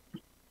na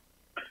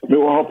me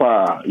wo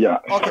pa yeah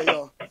okay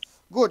yo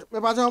good. Me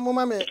pato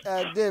mo me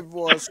Dave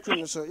was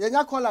screen so.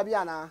 Yenya call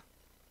bia na.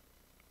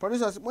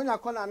 Producers munya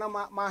call na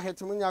ma hit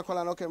munya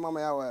call na okay mama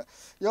ya we.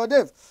 Yo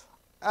Dave.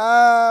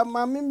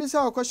 Ma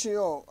mbisa a question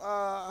yo.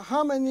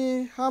 How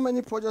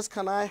many projects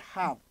can I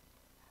have?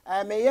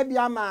 Me ye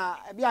bia ma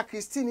bia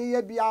Christine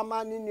ye bia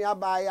ma ni nua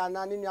ba ya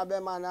na ni nua be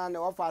ma na na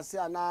office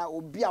na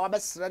obi a wa be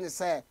sere ne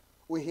se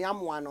ohia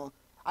mo ano.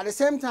 At the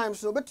same time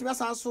so betumi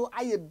asan so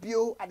aye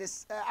bio at the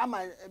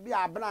ama bia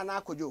abna na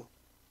akojo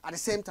at the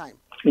same time.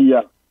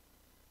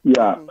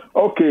 Yeah.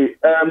 Okay.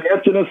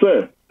 Actually,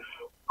 sir.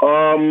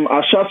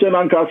 Ashase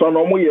nankasa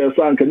no mo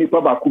yesa anka nipa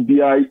ba ku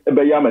bia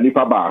ebe ya ma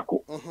nipa ba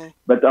ko.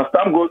 But as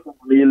time goes on,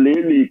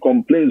 the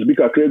complaints bi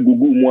kakra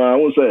gugu mu a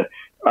won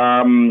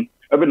say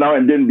every now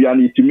and then bia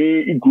ni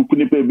timi group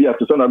nipa bia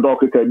to send a dog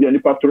ka bia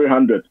nipa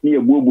 300 ni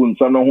ebuobu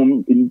nsa no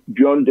ho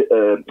beyond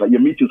your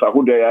meetings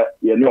ahoda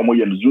ya ni omo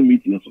ye Zoom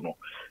meetings no.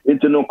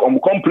 Into no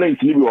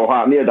complaints ni bi o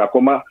ha na ya da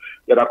koma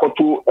ya da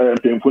koto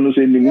temfo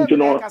say ni into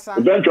no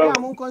eventually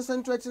am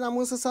concentrate na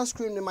mun sesa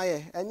screen ni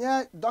maye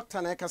enye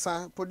doctor na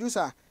kasa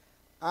producer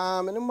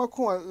me no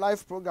mako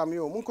live program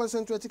yo mun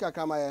concentrate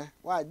kaka maye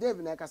why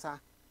Dave na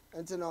kasa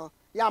into no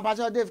ya ba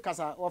Dave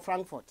kasa or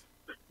Frankfurt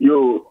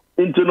yo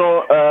into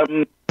no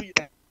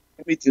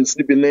meetings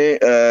ni bi ne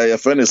your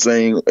friend is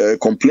saying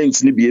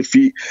complaints ni bi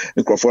efi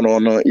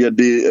microphone no ye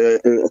de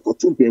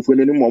koto temfo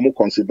ni mo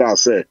consider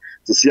say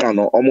to see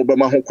ano omo be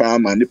ma ho kwa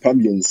ma nipa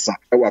miensa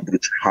e wa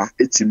bruch ha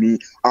etimi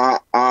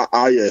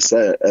yes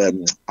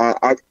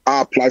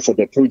apply for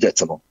the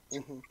project no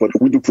for the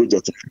WIDU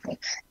project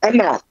and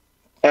now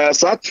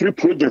so 3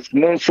 projects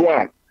no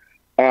so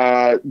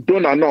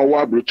dona na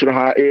wa bruch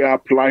ha e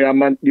apply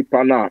man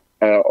nipa na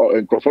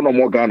microphone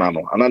mo Ghana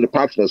no and the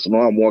partners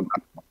no mo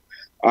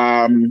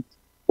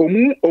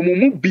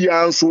omumu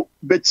bia so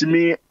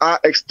betimi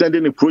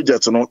extending the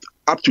project no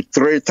up to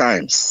 3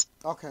 times.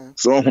 Okay.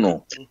 So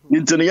no.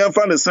 Into the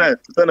fan say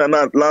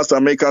na last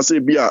time make say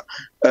bia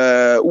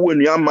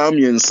when ya ma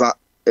miensa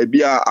e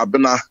bia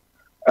abena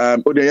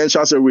o de yan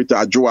chance with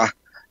adwoa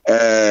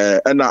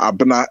na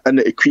abena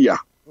na ekwia.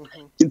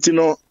 Into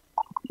no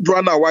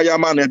adwoa na wa ya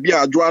ma na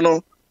bia adwoa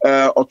no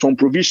autumn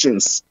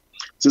provisions.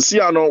 To see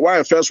ano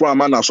why first one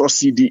man na so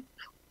CD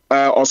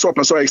also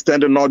person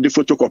extended now the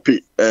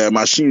photocopy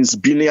machines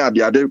bi ne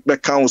ade be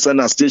count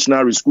na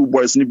stationary school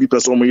boys ni bi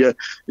person mo ye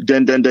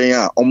den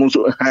ya almost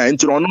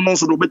into no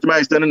so do betima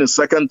extending the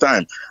second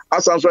time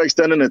as also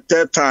extending the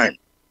third time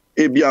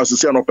e bia so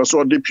say no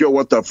person dey pure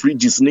water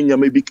fridges ni nya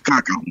maybe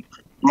kaka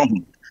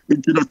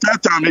into the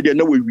third time they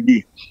na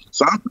we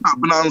so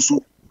abna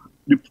so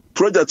the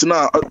project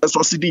na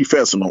SOCD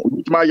first no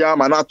betima ya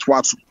ma na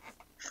toato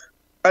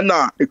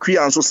na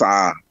ekua so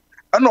saa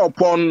and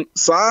upon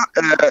sa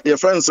your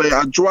friends say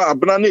adwoa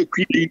abna na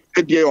ekwi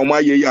edie o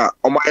maye ya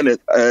o maye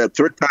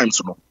 3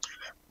 times no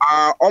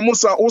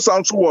almost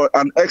also to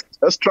an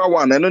extra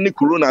one and any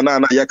corona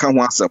na ya ka ho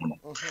asem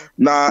no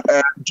na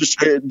just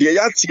the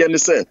ya tie ni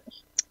say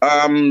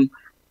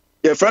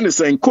your friend is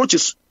saying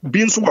coaches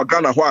been so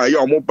Ghana ho ya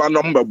o mo ba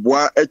no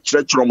mbeboa e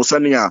kirechiro mo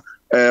sane a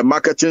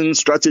marketing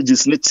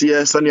strategies ni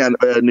tie sane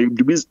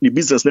the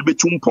business na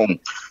betumpon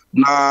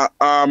na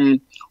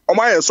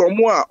omaye so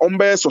mo a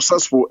ombe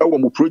successful e wo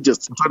mo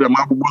project so dem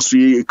abubo so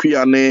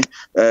ekua ne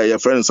your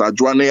friends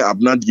adwoa ne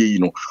abnadie yi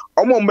no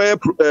ombe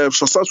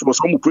successful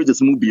so mo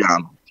project mu bia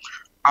no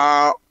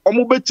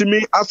omo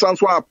betimi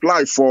asanso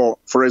apply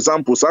for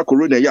example sa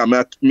corona ya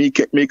me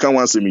can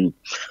once me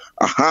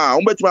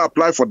omo betimi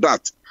apply for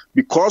that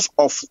because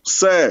of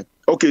say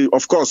okay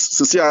of course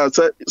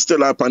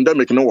still a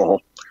pandemic no wo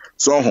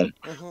so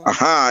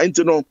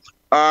into no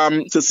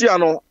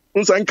no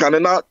unsan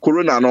kanena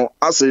corona no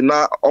ase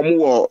na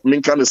omo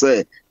minka me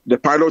say the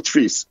pilot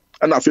phase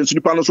and afensu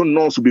nipa no so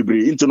nurse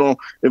bebre into no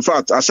in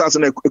fact a chance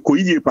na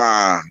ekoyiye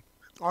pa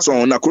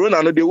so na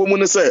corona no de wo mu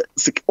ne say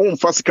on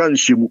fasika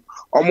nhyimu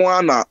omo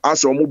ana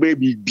ase omo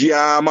baby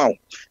bia ma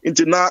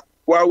into na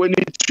wa weni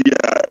tia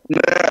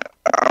na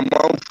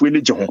amount we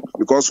ni je ho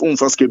because on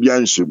fasika bia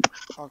nhyimu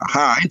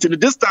into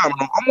this time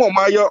no omo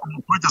mayo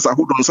projects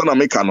ahodon so na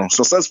make no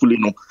successfully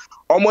no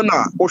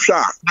Omona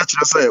Osha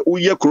natural say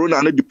uye corona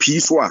and the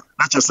peace one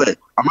natural say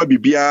ama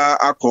bibia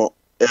ako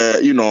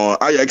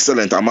I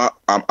excellent ama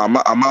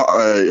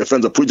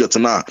friends of project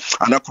na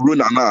and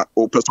corona na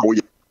o person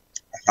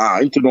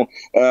into no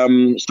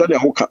study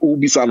how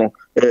ubisa no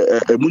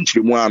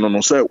munchiri mu ano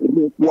no say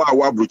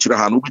wa brochire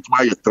ha no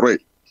bitima ye 3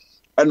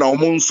 and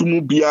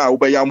omonsumu bia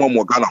obaya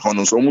mo Ghana ho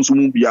no so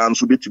omonsumu bia no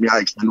so betimi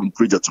I extend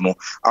project no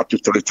up to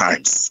 3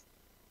 times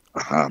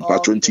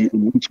but 20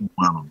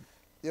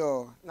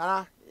 yo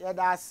nana yeah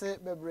that's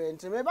it bebre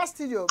into me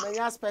studio me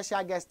ya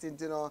special guest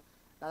into no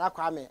nana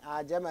kwame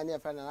Germany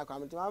friend nana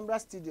kwame to my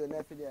studio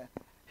na fi there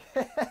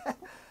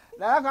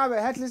nana kwame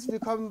at least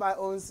become my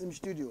own sim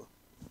studio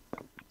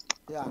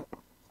yeah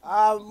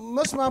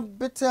muss man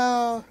bitte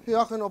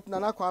hören ob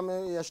nana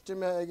kwame ihre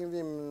Stimme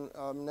irgendwie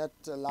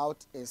net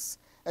laut ist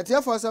et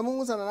hier vor so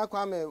muss nana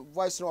kwame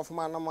voice of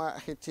man na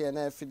hit here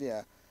na fi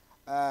there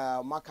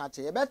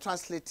Makache. Ihr werdet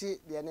translate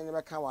die nennen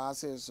wir kann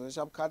was so. Ich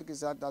habe gerade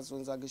gesagt, dass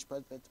unser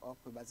Gespräch wird auch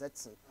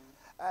übersetzen.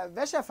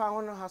 Welche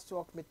Erfahrungen hast du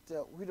auch mit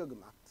WIDU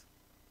gemacht?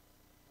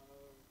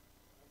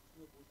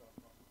 Eine gute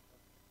Erfahrung.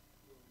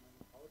 Ich habe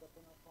meine Frau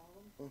davon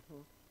erfahren. Und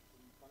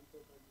fand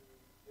das eine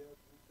sehr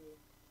gute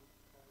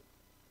Möglichkeit,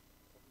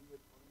 Familie,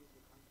 Freunde,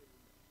 Bekannte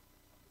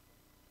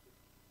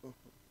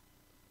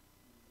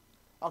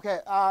Okay,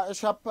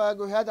 ich habe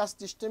gehört, dass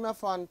die Stimme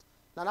von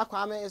Nana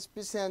Kwame ist ein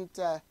bisschen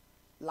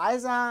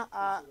leiser,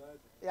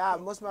 ja,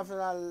 muss man für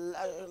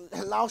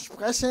laut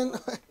sprechen.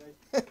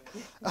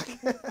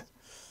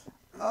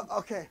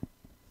 Okay,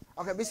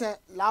 ein bisschen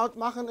laut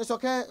machen, ist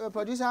okay,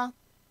 Producer?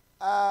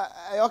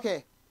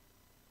 Okay.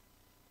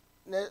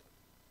 Ne.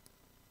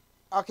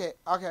 Okay,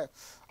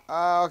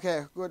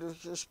 gut,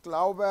 ich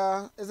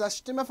glaube, ist das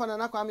Stimme von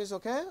Nana Kwame ist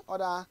okay,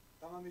 oder?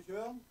 Kann man mich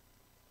hören?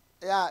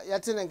 Ja,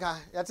 jetzt in den K.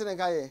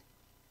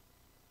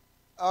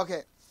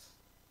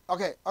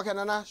 Okay,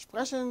 Nana,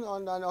 sprechen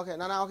und dann, okay,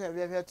 Nana, okay,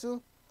 wir hören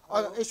zu.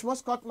 Okay, ich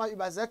muss kurz mal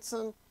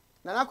übersetzen.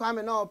 Nana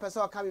Kwame no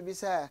person can be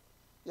say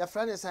your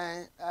friend is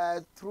saying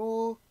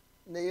through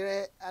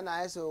Neire and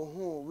I so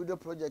who WIDU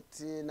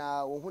project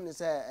na who ni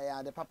say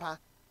the papa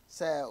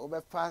say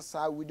obefa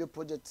sa WIDU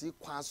project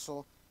kwan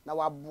so na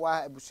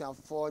waboa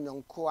ebusuafo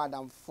nyonko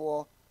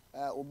adamfo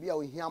obi a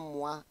ohia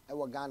moa e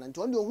wo Ghana nti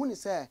on de who ni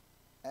say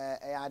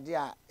ade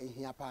a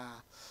ehia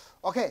pa.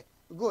 Okay,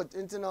 good.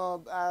 Into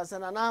no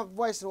Nana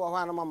voice no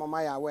ho na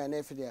mama ya we na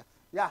efi there.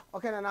 Yeah,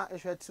 okay Nana,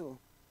 ich hör zu.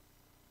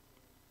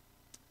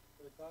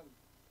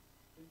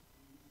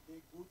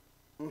 Gut.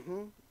 Die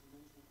Menschen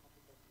in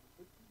Afrika zu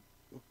unterstützen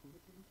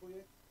mit diesem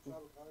Projekt. Ich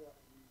habe gerade ein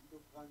WIDU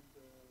Grant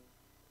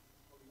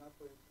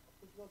Originalprojekt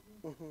abgeschlossen.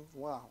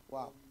 Wow.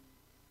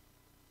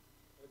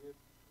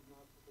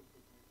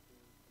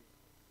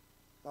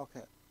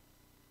 Okay.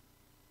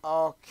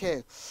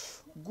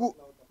 Gut.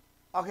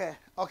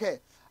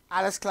 Okay.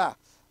 Alles klar.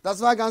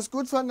 Das war ganz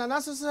gut von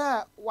Nana so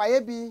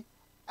wayebi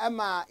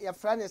Emma your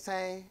friend is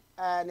saying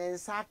ne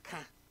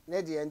saka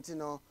ne die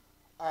ntino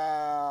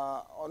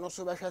ono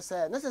so be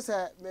hwese ne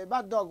se me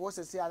bad dog wo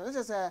se sia ne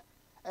se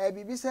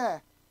bibi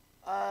se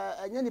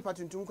anya ni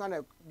patuntum kwa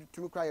na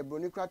tumi kwa ye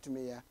broni kwa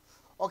tumi ya.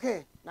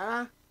 Okay,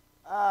 Nana,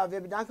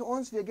 wir bedanken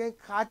uns. Wir gehen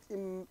gerade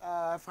in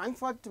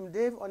Frankfurt zum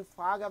Dave und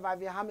Frage, weil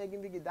wir haben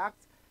irgendwie gedacht,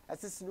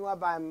 es ist nur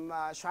beim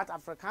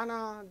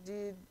Schwarzafrikaner,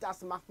 die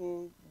das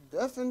machen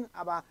dürfen,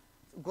 aber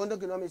im Grunde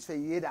genommen ist für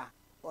jeder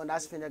und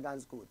das finde ich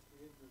ganz gut.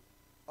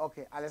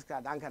 Okay, alles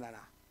klar, danke Nana.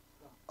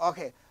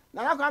 Okay.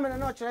 Nana Kwame na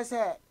no chere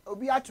say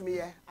obi atumi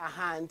ye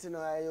nti no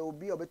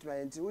obi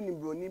obetumi nti unim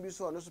broni bi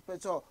so no so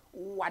peto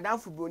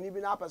wadanfo broni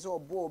bi na pese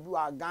obo obi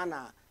wa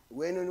Ghana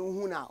we no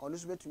hu na ono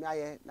so betumi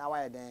aye na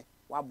wa ye den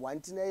waboa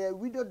nti na ye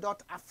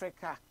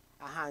widu-africa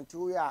nti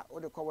we a o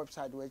de call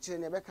website we chire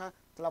ne beka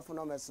telephone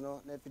numbers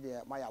no na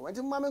fide maya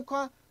wenti mama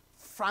ko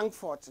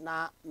Frankfurt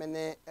na me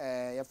ne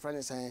your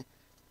friend say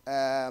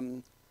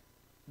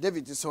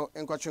David so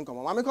enkwatwe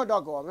nkomo mama ko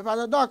dog me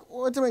pa dog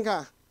otimi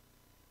nka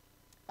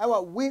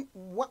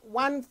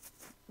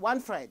one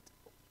friend.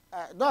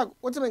 Dog,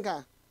 what's the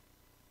matter?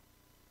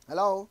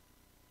 Hello,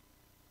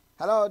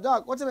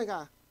 dog, what's the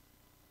matter?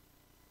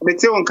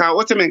 Meteonka,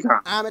 what's the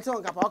matter?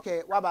 Meteonka.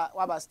 Okay,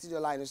 waba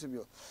studio line is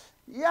you.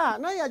 Yeah,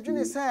 now your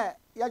junior say,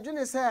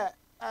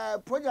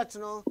 project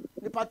no,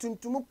 the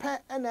patuntumu pe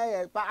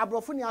na but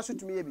abrofuni asu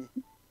to me be.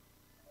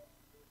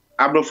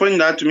 Abrofuni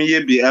that to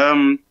me be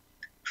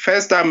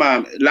first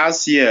time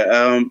last year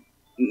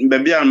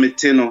baby am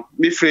meteno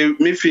me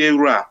free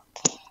ra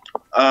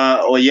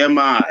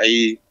oyema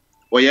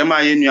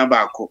yenua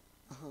baako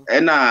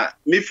ena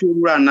me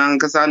fiwura na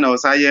nkasa na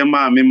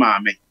osayema me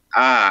maame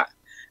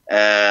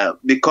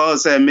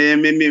because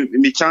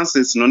me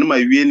chances no ma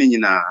wie ni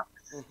nyina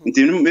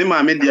nti me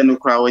maame dia no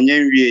kra onye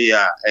wie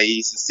ya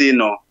sisi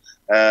no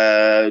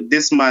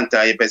this month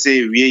I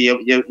pese wie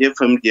ye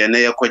fam dia na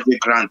ye kwaje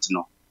grant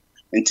no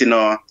nti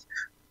no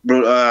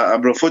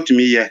abrofo to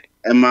me ye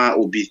ema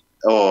obi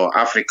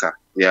Africa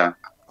yeah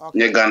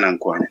nye Ghana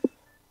nkwa.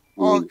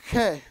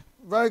 Okay.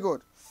 Very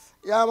good.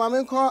 Yeah,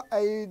 Mamenko,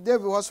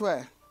 Dave was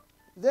where?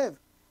 Dave,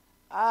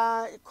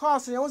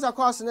 Course, you was a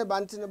course in the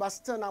bantin, but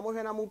still, I'm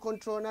going to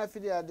control na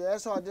figure. The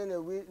rest of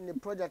the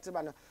project.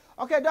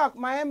 Okay, Doc,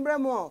 my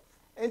emblem more.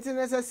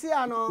 Internet,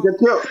 no.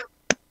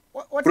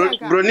 What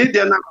Brony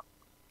Dena.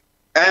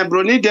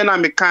 Brony Dena,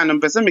 me can,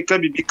 person me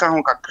can be become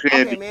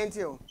okay, meant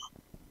you.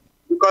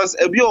 Because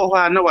a bio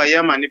who no I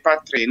am any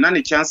patri,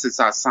 none chances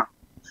are some.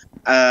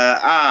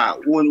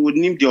 Would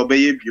name the obey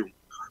you.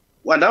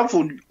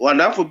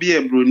 Wonderful be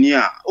a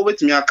Brunia. Over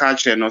to me a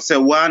catcher, no say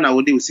one I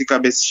would do seek a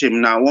best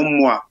shame now, one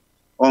more.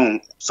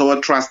 So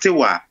a trusty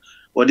wa,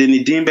 or the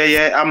Nidim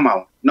Bay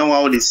amount. No,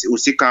 all this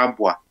Usika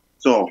bois.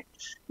 So,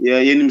 yeah,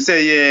 you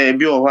say, yeah,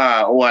 bio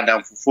or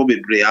Adam for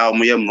Bray, our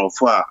Moyam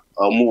for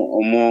or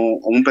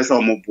more person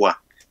or more bois.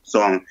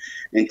 So, and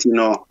you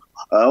know.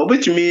 Over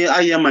to me,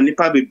 I am a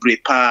nipa be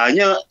brepa.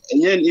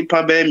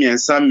 Nipa be me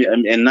and some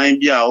and 9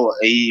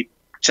 a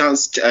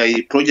chance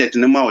a project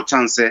no more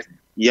chance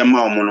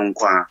yama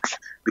mononkwa.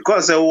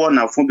 Because I want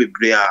a phone be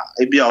brea,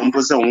 a be on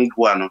person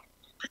one.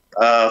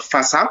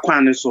 Fasa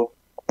kwan so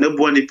no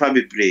boy nipa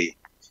be bre.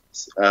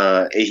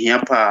 A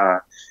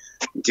hiapa,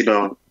 you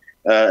know,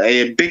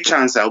 a big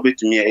chance I'll be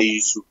to me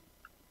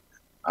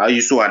I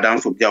used to Adam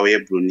for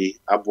Biawe Bruni,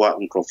 Abwa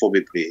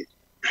uncrophobic play.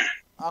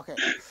 Okay.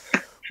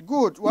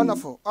 Good,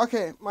 wonderful.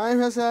 Okay, my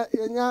name is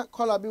Yenya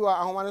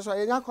Kolabiwa and one is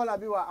Yenya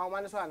Kolabiwa and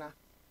one is one.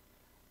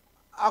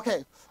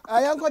 Okay,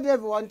 I am going to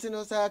want to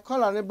know, sir,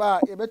 call on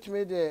about a bit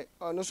me the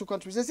no so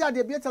contribution. See,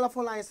 there be a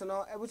telephone lines,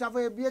 no, which have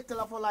a be a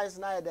telephone lines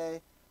now a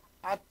day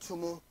at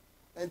Tumu,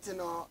 and you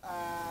know,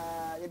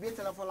 a be a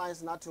telephone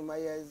lines not to my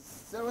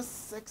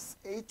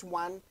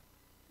 0681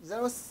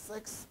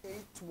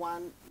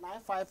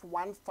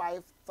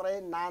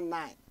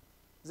 9515399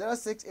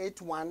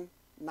 0681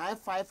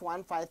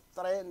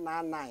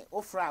 9515399.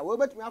 Ofra, we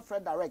bet me a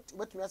friend direct.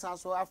 Bet me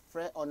also a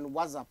friend on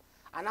WhatsApp.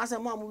 And as a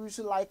mom, we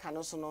should like and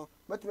also no.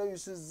 Bet me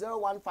use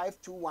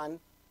 01521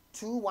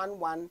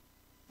 211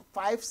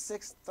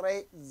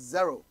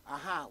 5630.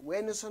 Aha,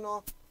 when you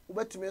know, we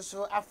bet me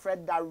so a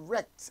friend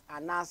direct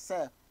and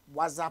answer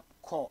WhatsApp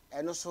call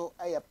and also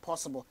a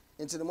possible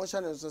into the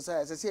motion and so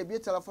say be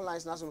telephone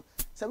lines now. So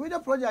with the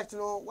project, you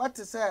know what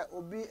to say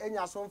will be any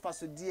assumption for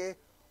today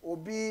will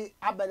be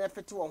a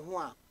benefit to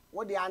one.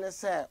 What the answer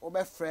say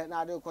obe friend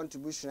na the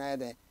contribution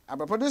there.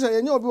 Aba producer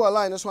you obi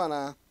line this one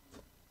ah.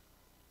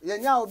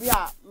 Yenya obi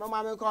a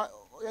mama me call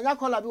yenya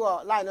call abi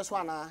line this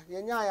one ah.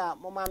 Yenya ya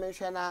mama me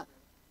hwe na.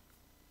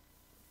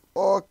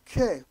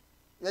 Okay.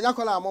 Yenya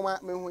call mama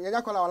me hu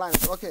yenya call line.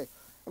 Okay.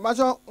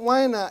 Imagine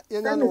why na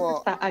yenya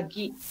no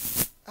Agi.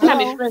 Na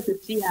me friend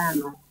see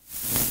no.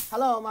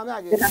 Hello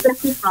mama Agi. It's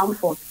from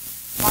Frankfurt.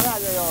 Mama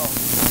Agi yo.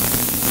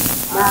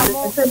 Na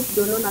me friend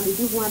don't know na me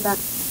do one that.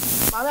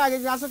 Mama Agi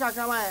jaso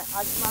kaka mai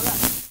mama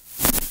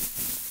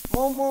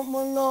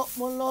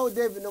Monlo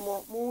Dave no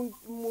more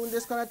moon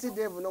disconnected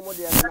Dave no more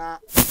there na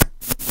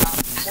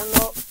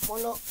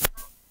Monlo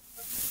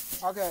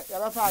okay ya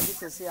ba fa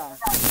this here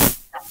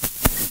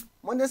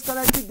mon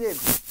disconnected Dave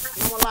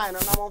no more line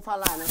na mon fa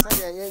line say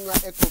there yenya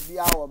echo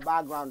bia or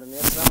background na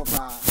exam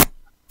fa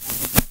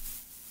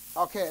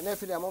okay na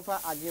fi there mon fa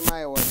agima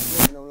e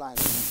was no line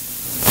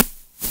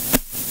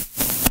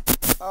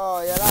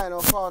oh ya line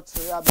of fault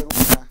ya be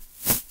buka.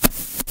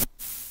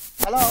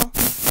 Hello.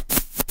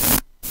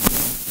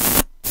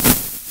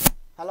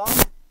 Hello?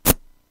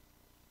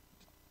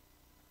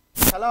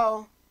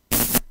 Hello?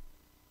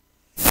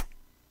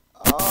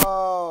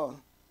 Oh.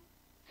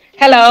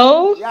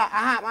 Hello?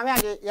 Yeah, mama,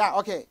 yeah,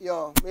 okay,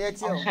 yo, me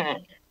at you.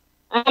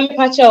 I'm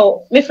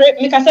Pacho, me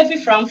can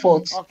say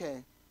Frankfurt.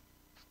 Okay.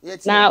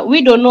 Now,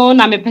 we don't know,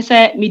 na me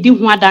pese, me di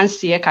one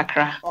dance here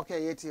kakra.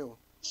 Okay, yet you.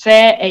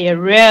 Say, a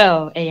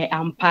real, a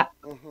ampa.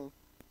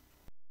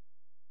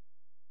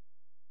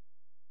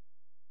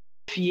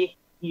 You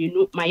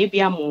know, my baby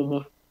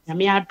momo.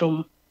 Yami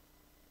adom.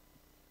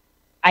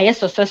 I am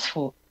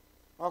successful.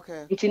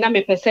 Okay. Intina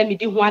me pese me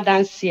di ho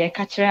dance here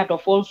ka kire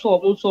adofo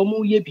nso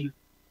omo ye bi.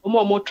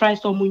 Omo try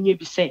so omo nye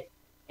bi say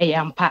e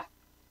yampa.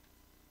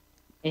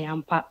 E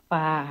yampa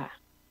pa.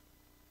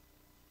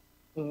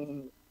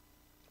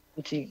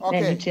 Okay,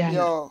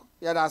 yo,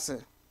 yeah, that's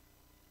it.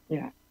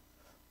 Yeah.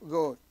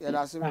 Good. Yeah,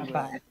 that's it.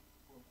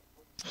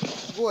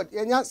 Good.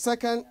 Yeah,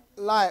 second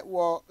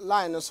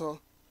line also.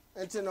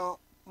 And you know,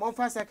 my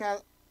first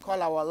second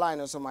call our line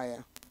also my.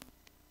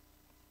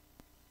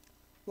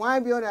 Why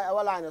be on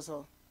our line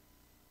also?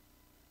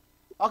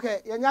 Okay,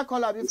 you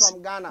call me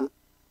from Ghana.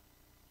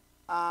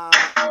 Yeah,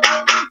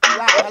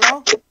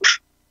 hello?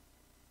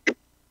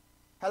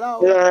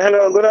 Hello? Yeah,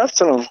 hello, good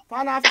afternoon.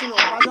 Fine afternoon.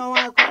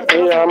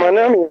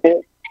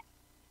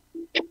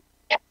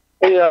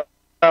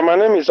 My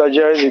name is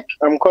Ajay.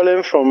 I'm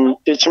calling from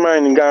Ichima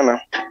in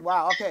Ghana.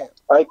 Wow, okay.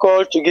 I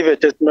called to give a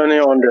testimony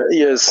on the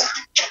yes.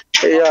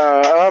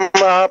 Yeah,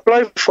 I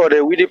applied for the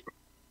WIDU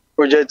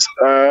project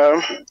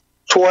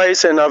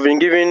twice, and I've been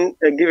given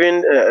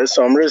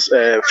some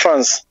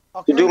funds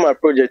to do my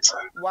project.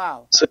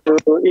 Wow. So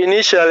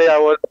initially I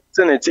was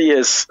doubting it.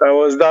 Yes, I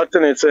was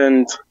doubting it,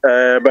 and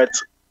but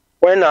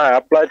when I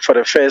applied for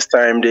the first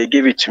time, they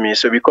gave it to me.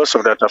 So because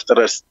of that, after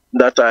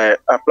that I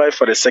applied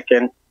for the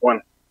second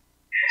one.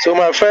 So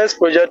my first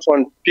project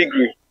on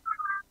piggery.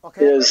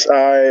 Okay. Yes,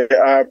 I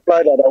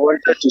applied that I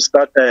wanted to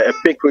start a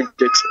pig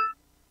project.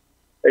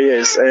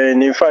 Yes,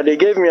 and in fact they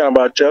gave me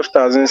about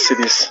 12,000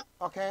 cedis.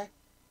 Okay.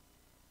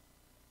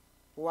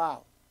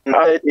 Wow. I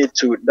added it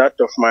to that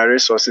of my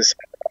resources.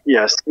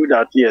 Yes, do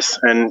that. Yes,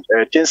 and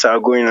things are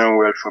going on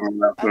well for me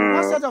now. And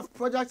what sort of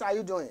projects are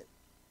you doing?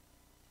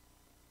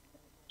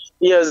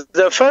 Yes,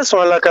 the first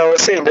one, like I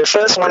was saying, the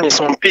first one is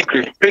on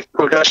piggery, pig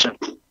production.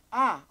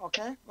 Ah,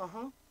 okay.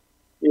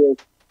 Yes,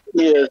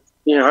 yes.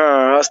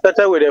 Yeah, I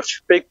started with a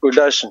pig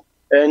production,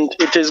 and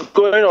it is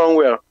going on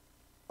well.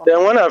 Okay.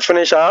 Then when I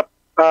finish up,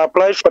 I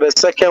applied for the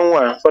second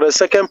one, for the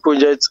second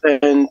project,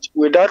 and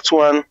with that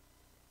one,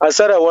 I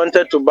said I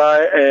wanted to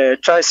buy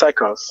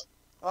tricycles.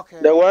 Okay.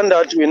 The one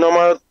that we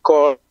normally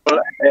call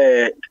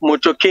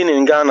motokin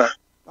in Ghana.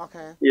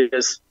 Okay.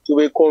 Yes, to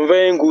be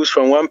conveying goods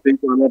from one place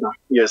to another.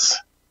 Yes.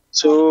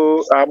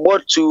 So I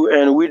bought 2,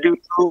 and we do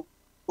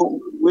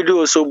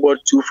also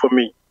bought 2 for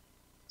me.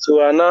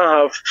 So I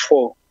now have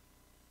 4.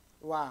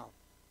 Wow.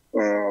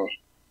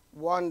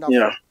 Wonderful.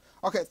 Yeah.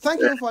 Okay,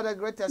 thank you for the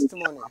great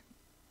testimony.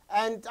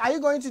 And are you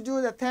going to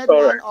do the third All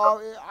one, right.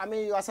 or I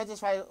mean, you are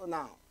satisfied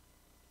now?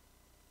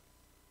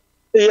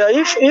 Yeah,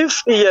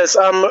 if yes,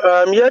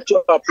 I'm yet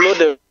to upload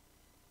the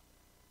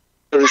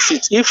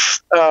receipt.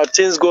 If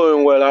things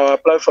going well, I'll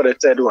apply for the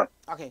third one.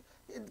 Okay.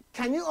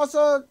 Can you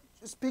also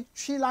speak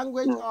Twi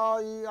language,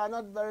 or you are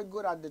not very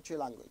good at the Twi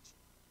language?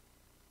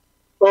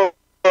 Oh,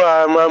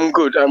 I'm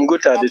good. I'm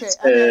good at okay. it.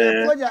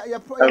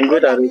 I'm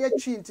good at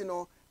it. You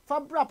know,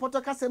 Fabra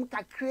Potokasem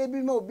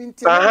Kakrebi mo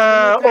binti.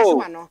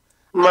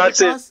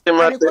 Mate.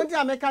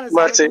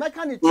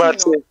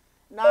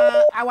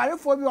 Na aware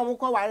fo bi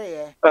omko ware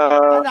ye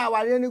na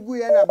aware ni gu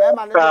ye na be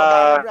ma no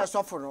ba bre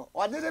sofo no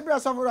o de bre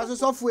sofo ro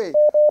sofo e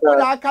o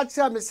da aka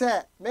kire me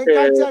say me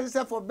ka kire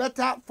say for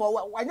better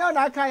for wanya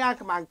na aka ya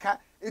manka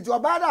it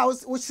oba da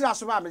wo shira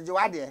so ba me je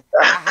wade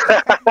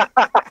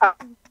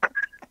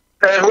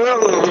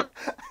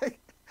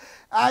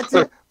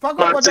ati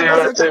fako poto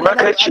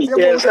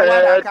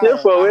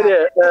for we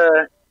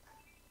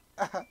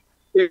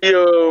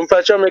you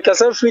mpacho me ka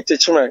say free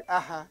teach man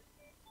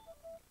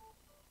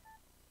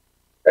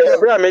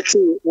Bra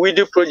meeting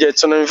WIDU project.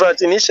 So in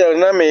fact, initially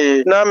na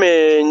me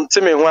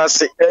ntime ho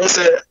ase.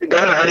 Say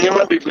Ghana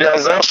anyama bibiri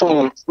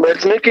azafo.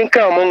 But making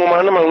come among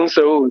man na hu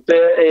say o.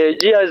 The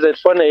GIZ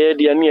for na ye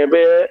dia ne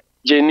be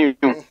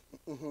genuine.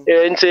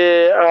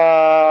 Ente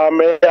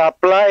me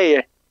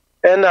apply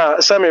and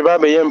some ba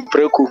be yem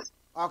preku.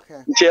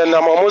 Okay. Nti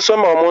na mo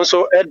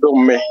so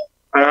edom me.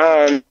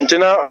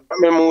 Ntina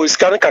me mu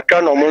scan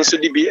kakra na mo so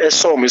di bi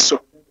eso me so.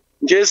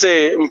 Nti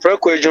say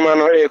mpreku adwuma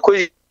no ko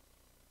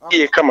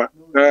ye kama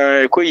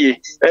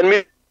and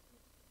me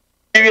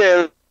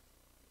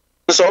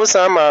so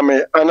some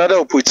another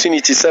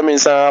opportunity some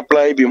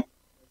apply bim.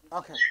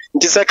 Okay.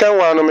 The second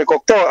one me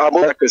kokto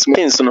about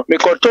Christmas no me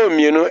kokto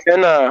mienu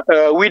na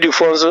WIDU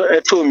funds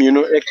eto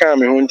mienu e ka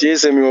me ho nti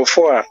se me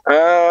ofo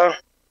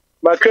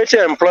ma create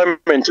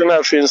employment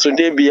na fin so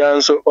dey bia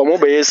so omo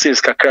be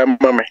sales kakra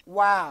ma me.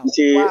 Wow.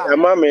 Nti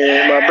ama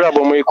me ma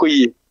brabo mo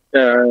ekoyi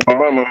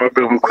mama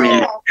be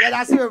mkuyi. Yeah,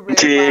 that's a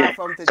brave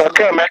from the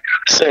kakra me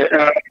say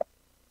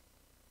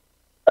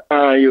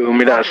you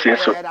me that say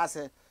so. That's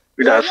it.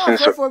 We that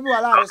say for be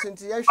ala so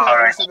nti ye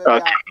hwe so be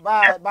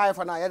bye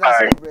for now. Yeah,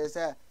 that's a brave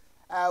say.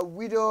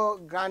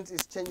 WIDU Grant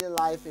is changing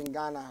life in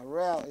Ghana.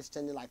 Real is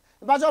changing life.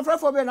 But your friend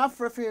for be na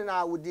free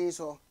na wudi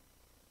so.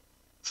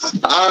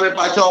 Me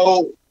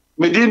pacho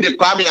me din de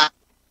kwamia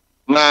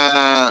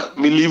na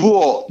me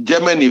live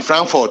Germany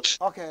Frankfurt.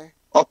 Okay.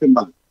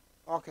 Offenbach.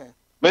 Okay.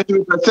 Me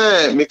tu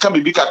say me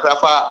can be kakra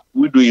fa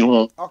WIDU yin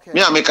ho. Okay.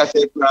 Me am ka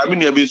say me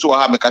nua bi so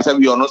ha me ka say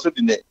we ono so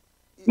di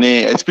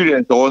ne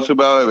experience also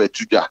ba we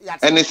tuja.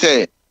 And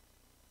say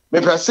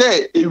me per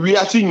say e wi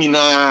ase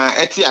nyina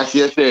eti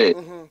ase say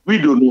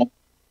WIDU no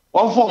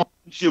on form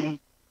him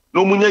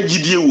no munya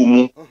gidie wo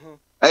mu.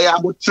 E ya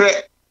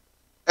botre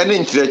ene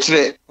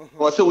nkyerɛkyerɛ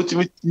o se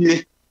wotimi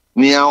tie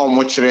ne ya o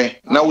mo kyerɛ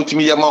na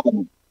wotimi yama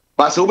wo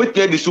ba se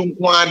obetia di so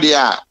nko ade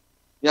a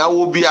ya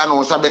wo bia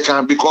no sa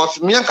beka because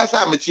me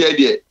ankasa me tie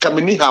de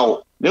kameni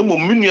hawo na mo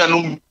menua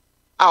no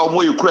a o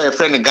mo yekura e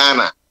friend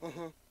Ghana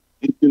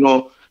you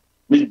know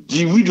me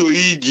di WIDU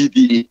yi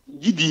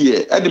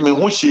gidie e de me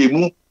ho hye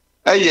mu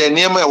eye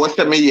niam e wo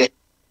se me ye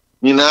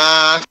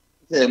nyina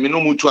me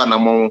no mutu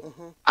anamon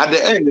at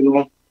the end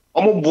no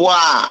omo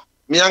boa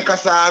me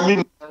ankasa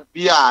me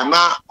bia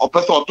na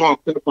opese oton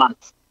paper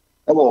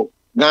ebo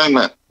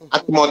Ghana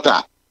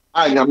atmota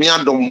anya me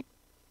adom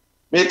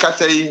me ka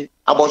sei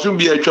abosun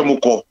bia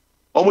atwamuko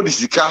omo di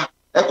sika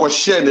e ko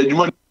share na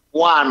adwuma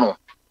wa no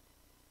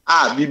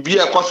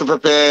bibia e ko so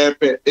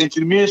pepepe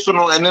entimi so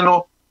no ene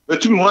no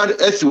etumi ho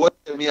esi wo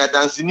me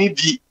adanse ni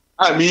di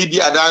me di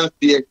adanse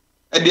e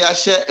de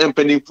ahye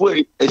empanifo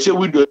e hye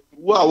WIDU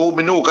wo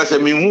me no ka se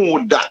me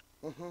hu da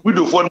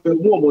WIDU fo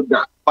no mo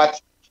da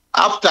but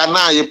after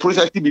now you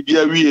process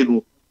bibia wie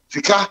no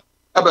sika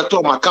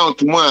abeto my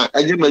account mu a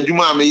enye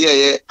madwuma me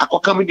ye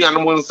akoka media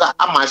no mo nsa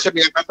ama hye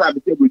me akasa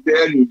abete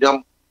bute anu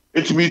jam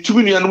It me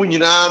tumi nua no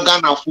nyina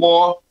Ghana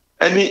for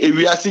any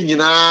ewiase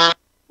nyina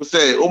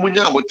say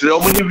omunya abotre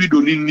omunye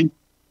video ni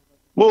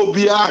mo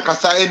bia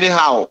kasa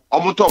anyhow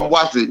omuto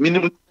mbwase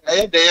minimum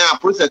eh den ya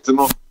process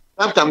no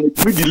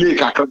sometimes we delay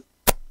kakra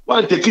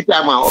one take it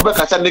time obe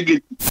kasa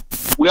negative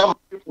we have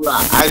people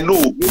I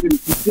know maybe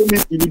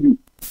the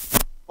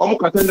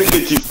kasa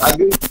negative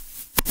against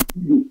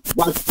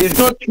but it's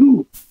not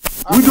true.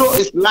 Widow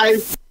is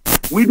life,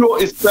 widow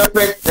is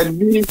perfect, and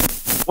me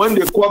when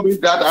they call me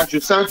that I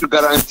should sign to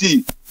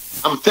guarantee,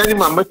 I'm sending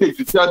my message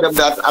to tell them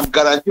that I'm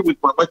guaranteed with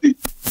my message.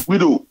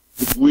 Widow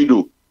is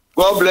widow.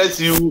 God bless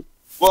you.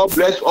 God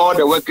bless all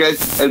the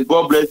workers, and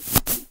God bless.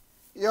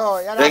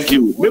 Thank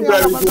you.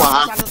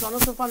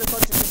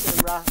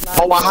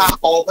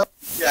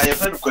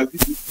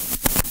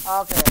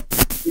 Okay.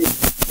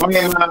 Good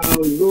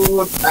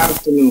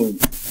afternoon.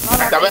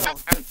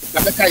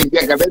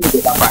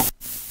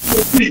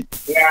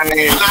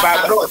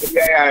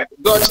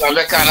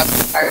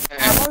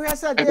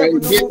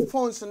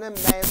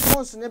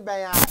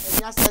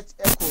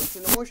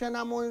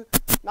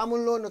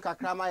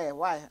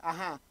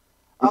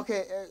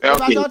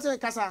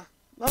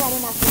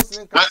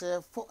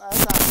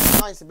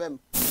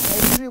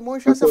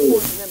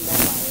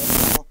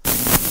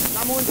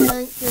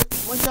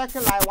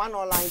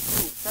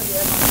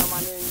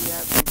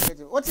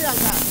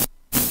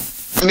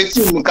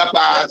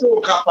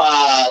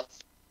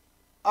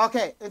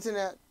 Okay, it's in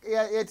a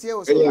it's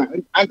you.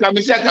 And come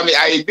here,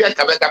 I be a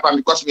Kabaka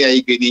because me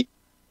a Gini.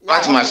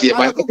 What must you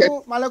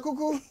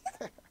Malakuku?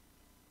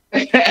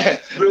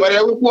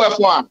 Whatever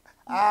for.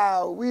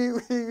 Ah, we,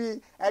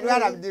 I'd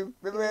rather do.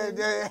 Baby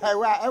girl,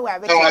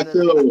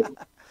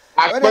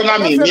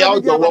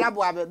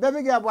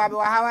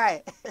 Hawaii.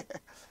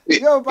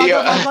 Yo,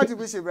 but to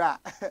be Sibra.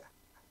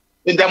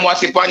 In them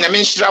was a point, I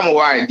mean, Shram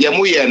wide, the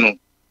Muyano.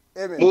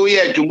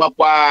 Muye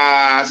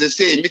Jumapa, the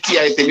same,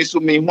 Mitia is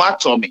me what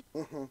to me.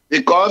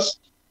 Because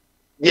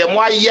the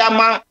more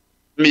Yama,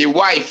 my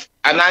wife,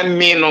 and I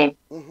mean,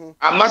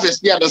 I must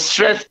see the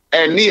stress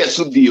and near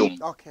Sudium.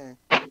 Okay.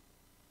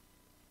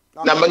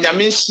 I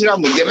mean,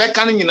 Shram, the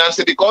mechanic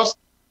answer because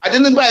I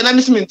didn't buy an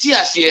announcement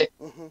here,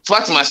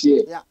 Fatima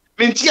here.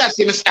 Mintia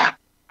seems,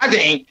 I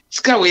think,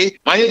 Skyway,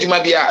 my age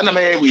might be an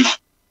American.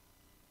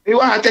 You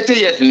were 30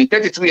 years,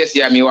 32 years,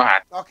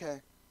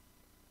 okay.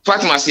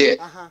 Fatima here.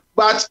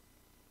 But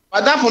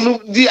that for no,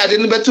 I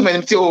didn't bet too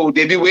many. Oh,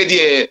 they be where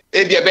the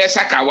best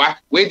Sakawa,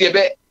 where the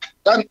best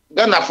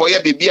Ghana for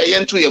your baby, I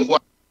am to your boy.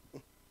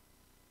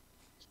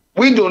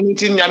 We don't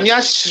need in Yamia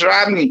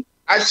Shrami,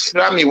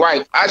 Ashrami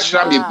wife,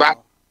 Ashrami back.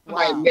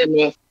 My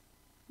name,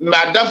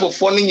 Madame for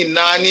falling in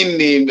Nani,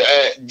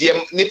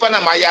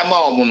 Nipana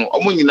Mayama,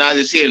 Omunina,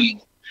 the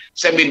sailing.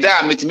 Send me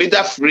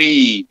that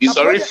free. Be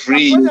sorry,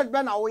 free. The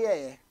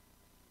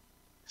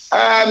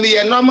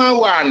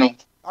normal one.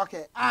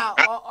 Okay.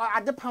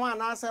 At the power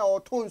answer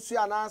or Tonsu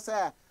and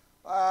answer.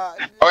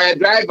 Or a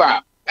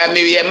driver. And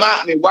maybe a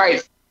man, my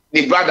wife,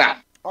 the brother.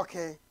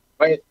 Okay.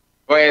 Or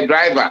a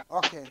driver.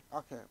 Okay.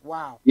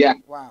 Wow. Yeah.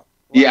 Wow.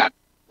 Yeah.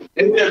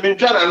 And then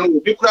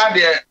we crowd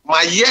there.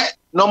 My yet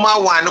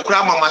normal one, no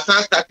crowd, my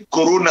son started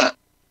corona.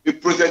 We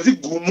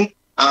processed Gumu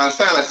and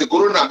sign as the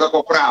corona back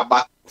of crab.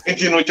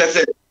 And you know, just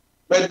said,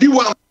 but the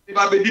one, you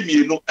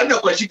know, and the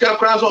question can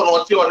cross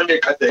on the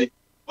make a day.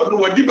 Or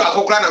what did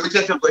I cry? I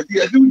just said, but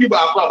you do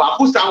about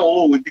put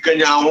some with the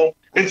Kanyamo.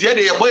 And yet,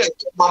 a boy,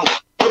 Mamma,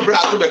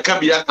 brother, can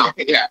be a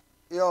here.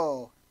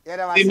 Yo, the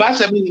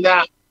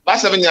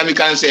Massamina, we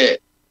can say,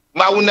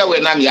 Mauna,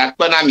 when I'm at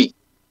Panami.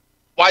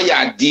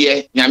 Why,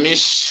 dear, Yamin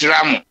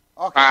Shram.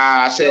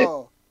 Say,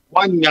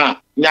 one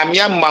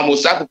Yamiam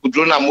Mamusaku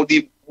Kudrona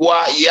Mudi,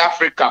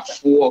 WIDU-africa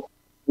for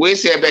we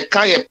say,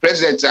 Becca,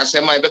 president, as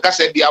my Becca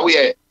said, the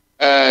away.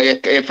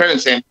 A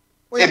friend saying,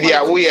 we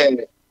are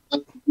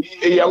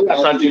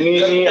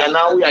Santini, and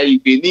now we are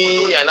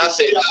Ibini, and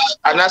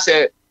I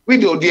said, we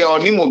do dear or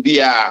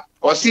Nimobia,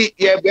 or see,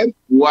 yeah,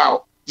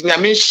 wow,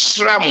 Yamin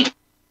Shram.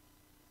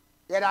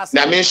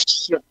 Yamin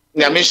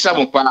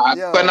Shram,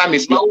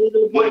 Panamis,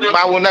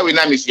 Mauna, we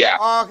namis here.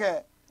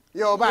 Okay.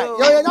 Yo, bye.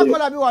 You're not going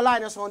to be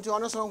online or something,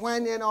 honest on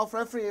when you know,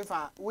 free if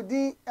I would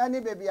any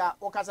baby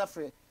or casa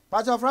free.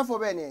 But your friend for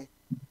Benny.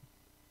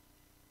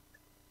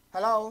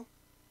 Hello.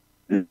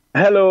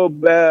 Hello,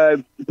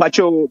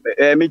 Pacho.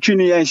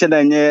 Michuni and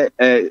Shadanye,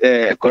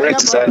 correct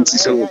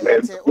sense. So,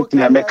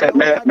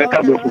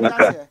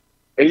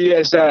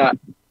 yes,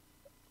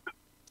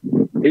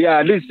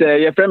 yeah, this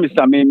your friend is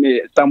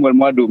Samuel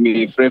Mwadu,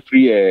 me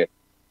free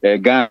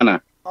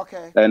Ghana.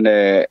 Okay. And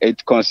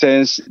it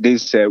concerns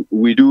this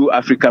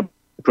WIDU-africa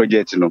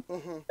project, you know.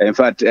 In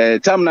fact,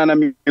 Tam Nana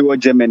mi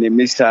Germany,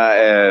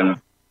 Mr.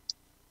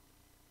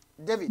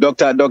 David.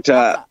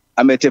 Dr.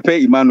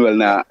 Ametepe Emmanuel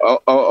na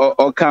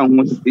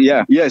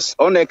yes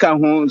on a can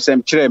who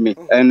some me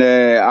and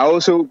I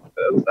also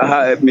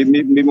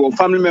me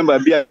family member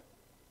be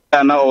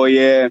now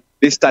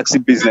this taxi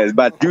business,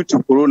 but due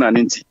to corona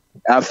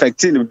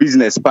affecting the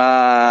business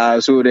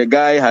so the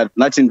guy had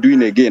nothing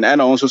doing again,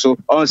 and also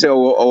our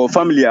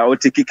family are all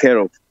taken care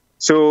of.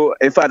 So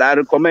in fact I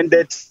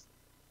recommended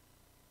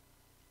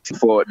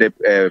for the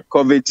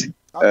COVID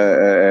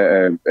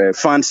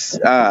funds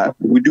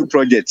WIDU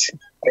project.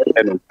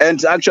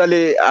 And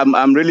actually,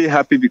 I'm really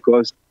happy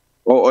because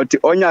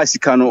onya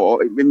sikano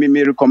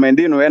me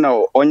recommending no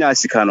na onya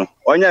sikano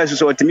onya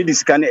so otimi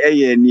sikano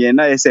nie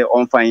na say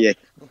on fine.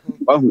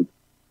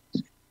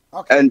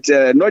 Okay. And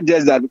not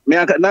just that,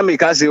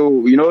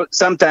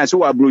 sometimes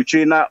who are blue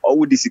na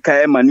or the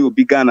sika money will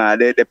be Ghana.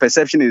 The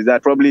perception is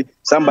that probably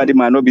somebody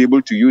might not be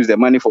able to use the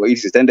money for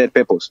its intended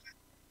purpose.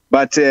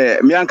 But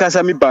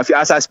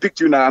as I speak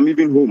to you now, I'm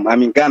even home.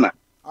 I'm in Ghana.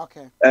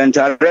 Okay. And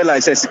I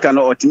realize on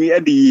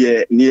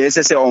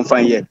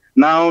fine.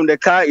 Now the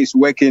car is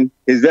working.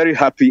 He's very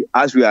happy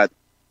as we are.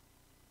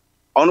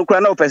 But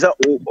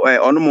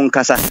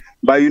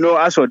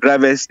as for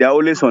drivers, they are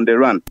always on the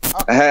run.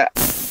 Okay.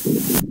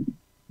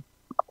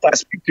 I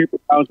speak to you,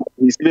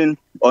 he's been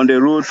on the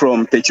road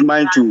from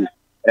Techimai to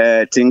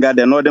Tinga,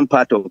 the northern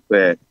part of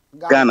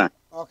Ghana.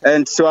 Okay.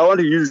 And so I want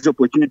to use this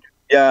opportunity.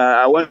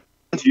 I want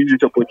to use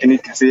this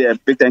opportunity to say a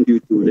big thank you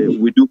to the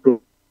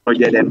WIDU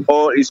project and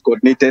all its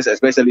coordinators,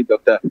 especially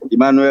Dr.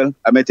 Emmanuel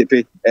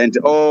Ametepe and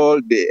all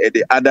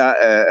the other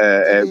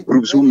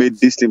groups who made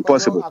this thing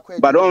possible.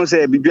 But I want to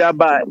say,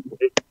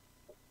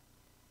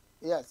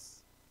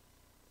 yes.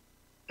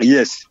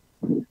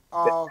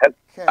 Okay.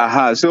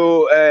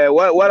 So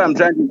what I'm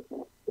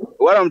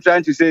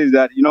trying to say is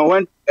that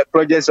when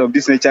projects of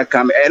this nature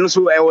come, and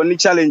also only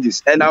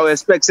challenges, and I will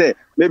expect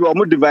maybe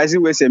I'm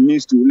devising ways and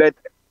means to let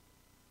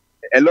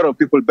a lot of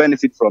people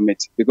benefit from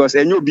it, because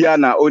only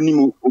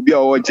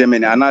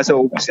Germany and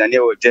also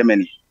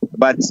Germany.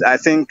 But I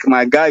think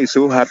my guy is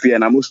so happy,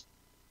 and I'm also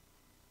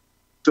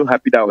so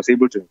happy that I was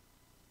able to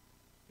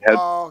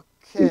help.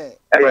 Okay.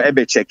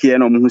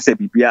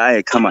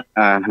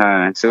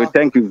 So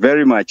thank you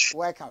very much.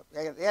 Welcome.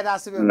 Yeah,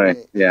 that's it.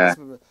 Right. Yeah.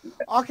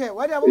 Okay.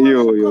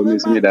 You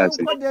miss me, that's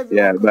it.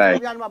 Yeah. Bye.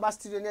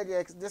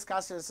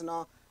 Discussions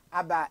now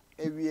about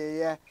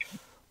yeah.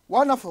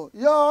 Wonderful.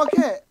 Yo,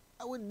 okay.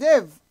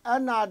 Dave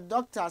and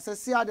Doctor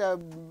see the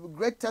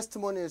great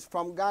testimonies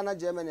from Ghana,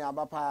 Germany,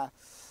 Abapa.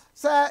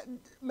 So,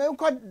 me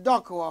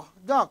Doc. You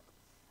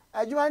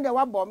mind the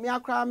what me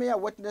a me a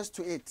witness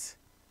to it.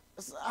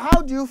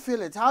 How do you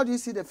feel it? How do you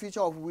see the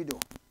future of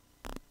WIDU?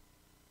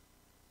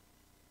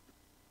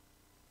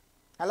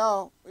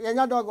 Hello?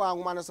 Your dog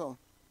one so.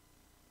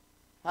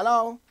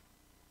 Hello?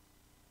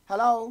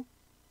 Hello?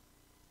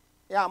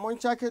 Yeah, I'm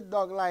check it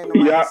dog line.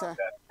 Yeah,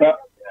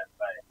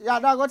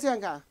 dog, what's your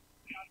name?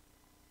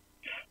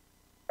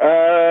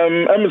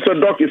 I'm Mr.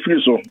 Doc if you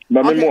so,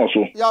 but me more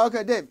so. Yeah,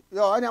 okay, Dave.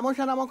 Yo, and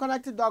I'm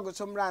connected dog with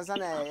some brands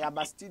and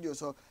a studio.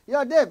 So,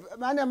 yeah, Dave,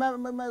 my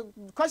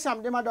question,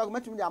 I'm my dog,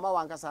 met me the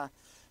Amawankasa.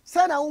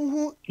 Say now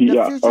who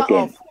the future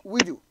of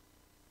WIDU.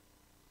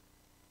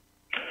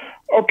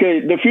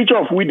 Okay, the future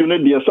of WIDU ne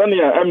dear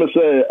Sanya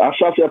say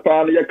Ashafia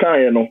Pan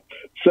Yakayano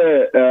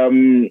say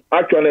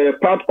actually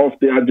part of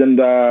the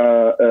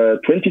agenda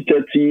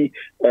 2030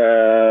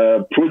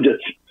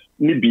 project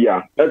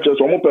Libya. That's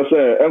just almost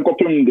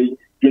the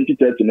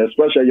 2030,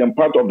 especially in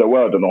part of the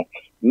world,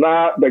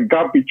 Now the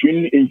gap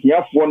between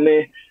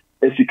Inhiafone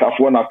and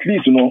Sikafone, at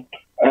least,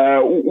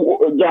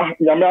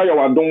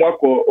 Yamaya don't work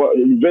for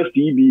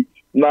university,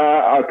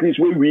 now at least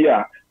where we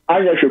are.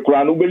 I actually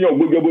cry no when you're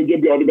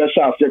the best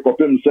chance, say,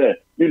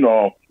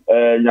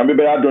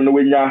 Yamibe, I don't know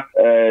when you're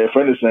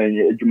friends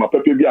saying, you might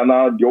be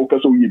now the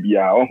Okaso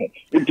Yibia.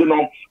 It's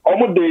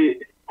almost the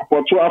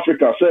for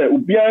Africa, say,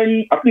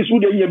 at least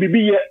would they be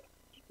yet.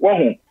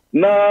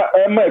 Na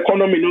my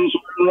economy no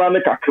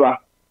run kakra.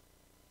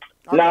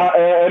 Na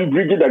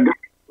bridge the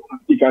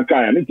gap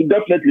can it's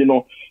definitely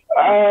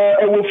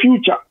our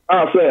future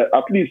say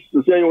at least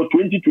say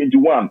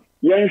 2021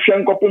 yen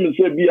hwen kopem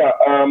say bia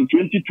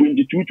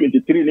 2022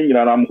 23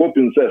 and I'm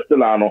hoping say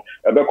still ano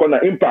e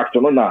impact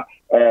na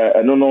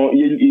no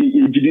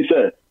gidi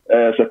say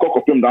se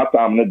kopem that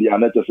time na dia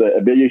na say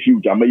e be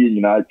huge amaye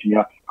nyina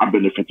tia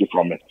benefit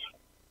from it.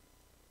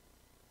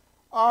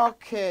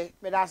 Okay,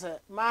 but that's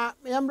it. My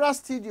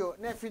studio,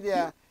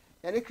 nefidia,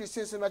 yani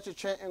Christine so much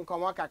train in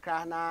Komwa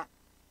kakra na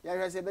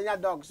ya say benya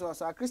dog so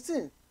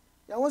Christine,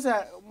 ya won say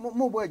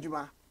mo boy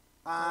adwuma.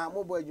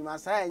 Mo boy adwuma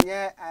say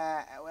enye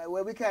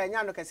we bi ka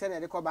enya no kese na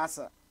de ko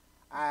basa.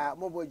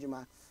 Mo boy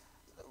adwuma.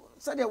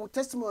 So the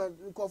testimony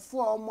ko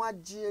for mo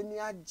agye ni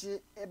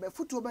agye e be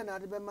futuo be na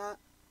de be ma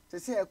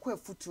say ekwa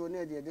futuo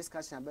na de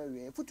discussion ba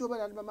we. Futuo be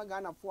na de be ma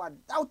Ghana for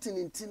doubting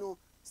intino.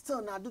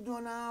 Still na dodo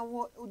na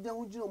wo udan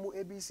wujiro mu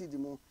ABCD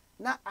mu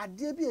na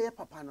ade bi ye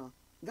papa no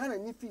Ghana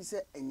ni fi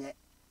se enye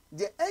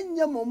de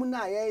enye mom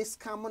na ye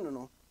scam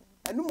no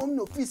enu mom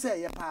no fi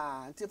se ye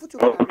pa nti futu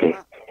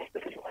na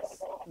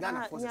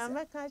Ghana for se ya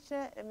meka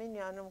che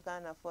eminuanum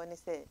Ghana for ni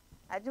se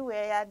ade we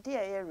ya de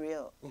ye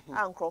real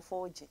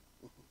ankrofo oje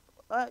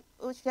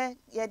o che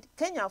ye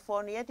Kenya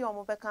for no ye de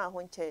omo beka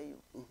ho nche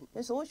yu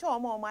nso wo che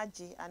omo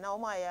agi ana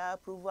omo ya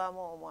approve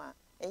omo a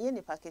enye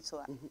ni package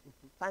wa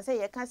fancy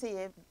ye can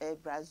say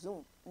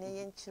Brazil ne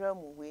ye nkyira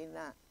mu we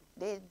na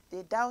they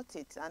doubt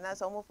it and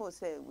as omo for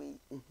say we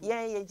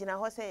ye gina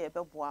ho say ye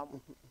beboa mu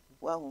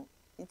wa hu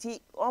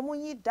nti omo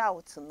yi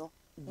doubt no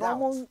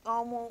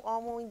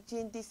Omo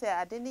jindi say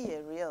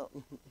adeni real.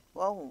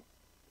 Wo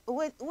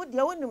de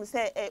wonum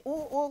say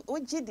o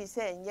jidi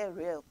say nye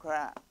real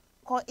kra.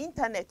 Call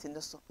internet no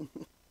so.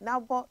 Now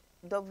bo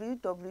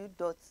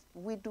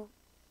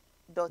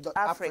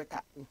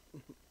www.widu-africa.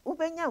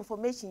 Ubenya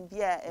information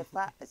bia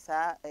efa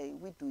sa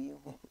widu yi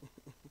ho.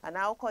 And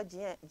I call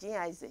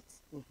GIZ.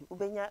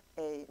 Ubenya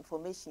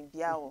information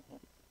bia wo ho.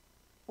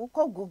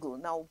 Uko Google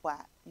now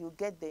you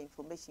get the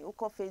information.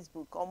 Uko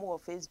Facebook, omo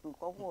Facebook,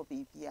 omo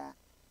bibia.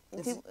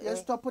 You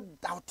stop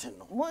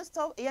doubting. Most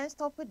of you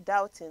stop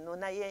doubting no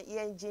na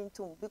yen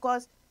jintum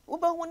because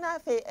ube hu na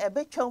fe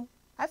ebetwom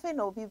afi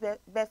na obi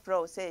be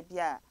fro say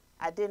bia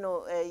ade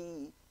no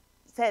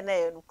say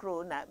na no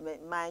kro na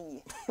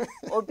manye.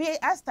 Obi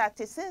I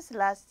started since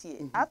last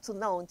year up to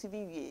now until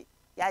we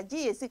ya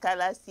gi esika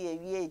last year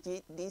we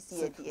gi this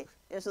year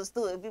there. So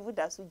still people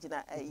that so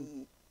gina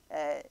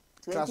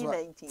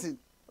 2019.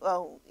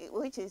 Well,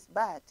 which is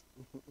bad.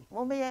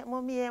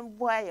 Mommy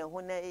boy and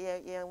when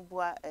young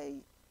boy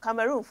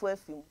Cameroon for a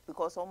film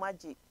because all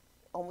magic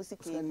almost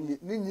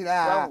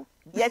well,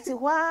 yet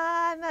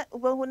one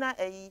when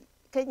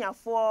Kenya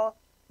for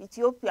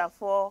Ethiopia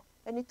for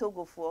any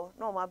Togo for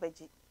no my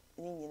beji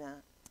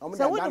nina.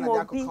 So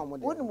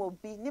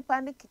wouldn't be ni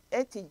panic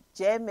at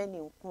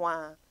Germany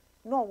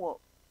no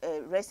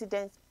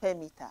residence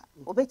permitter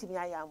obetimi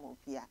ayamo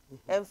bia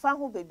emfa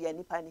ho baby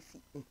ani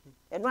panifi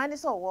eno ani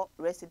so wo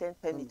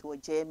resident permit wo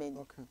Germany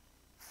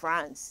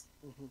France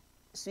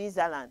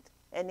Switzerland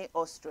any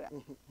Austria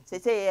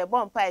say e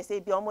bon pa say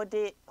bi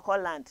omode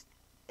Holland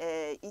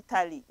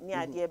Italy ni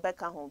ade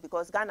beka ho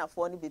because Ghana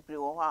for ni bebre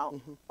wo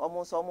ho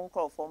omo so omo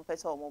nkro for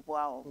mpese omo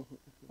boa o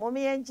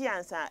momi enji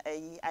ansa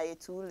ayi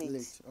too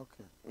late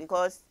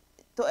because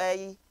to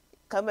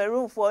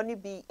Cameroon for any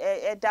be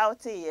a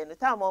doubty and the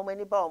time how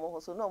many bomb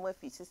so no more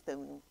fit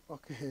system.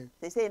 Okay.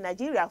 They say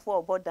Nigeria for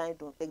about dying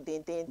to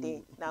then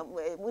now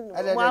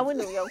when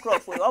young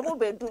crop for almost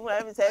be do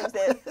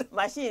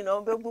machine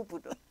on be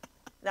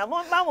now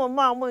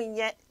more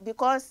yet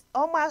because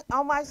almost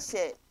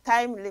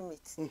time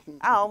limit.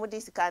 I almost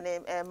this kind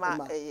of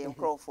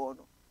crop for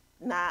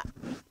now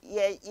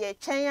ye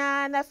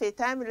China for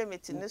time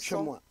limit in this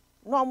summer.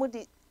 No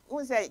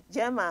say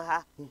German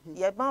ha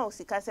ye bound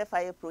sikase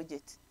fire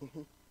project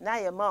now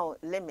your mouth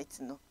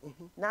limit no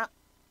now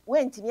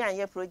when to me and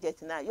your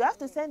project now you have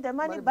to send the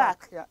money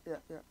back.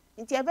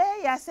 Inti ebe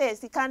ya say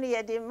sikane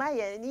ye de ma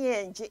ye ni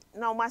enje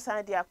na o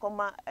masan de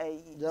akoma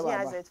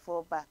GIZ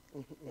for back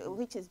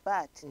which is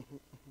bad.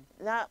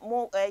 Now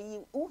mo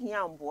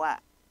uhia mboa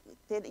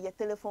your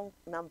telephone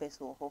numbers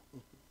wo ho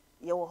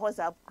your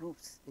WhatsApp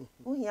groups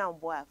uhia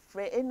mboa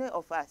for any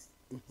of us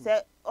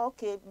say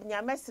okay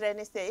nya mesre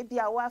ni say e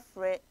bia wa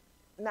frɛ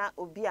na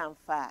obi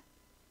amfa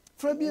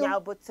nya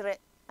botre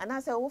and I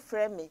say wo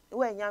frɛ me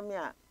wo nya me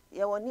a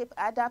ye woni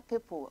other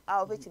people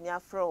a obetimi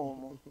afrɛ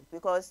wo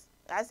because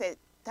I said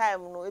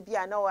time no e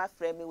bia na wa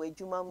frɛ me we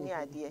dwuma mu ni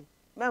ade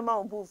mema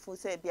obu fu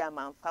say bia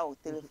amfa wo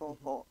telephone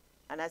call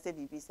and I say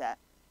bibisa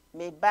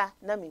me ba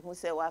na me hu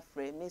say wa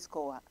frɛ me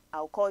score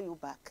I'll call you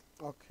back.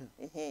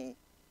 Okay.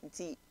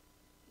 Nti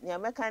nya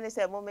meka ni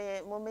say mo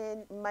me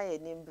maye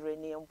nimbre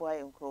ni mboa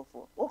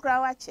enkrofo wo kra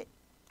wa che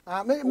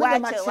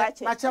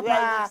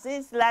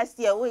since last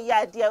year we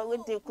ya there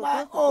with the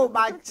oh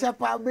my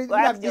chepa we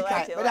have the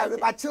kind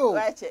but too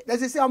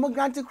let's say am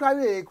grant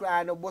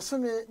cry no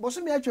bosumi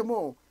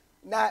atwemo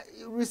na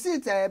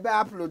receipt be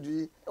upload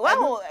yi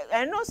well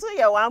and also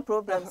your one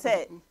problem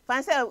say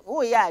fancy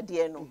oh yeah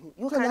there no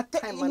you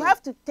you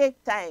have to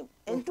take time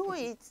and do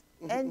it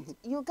and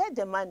you get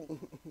the money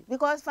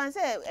because fancy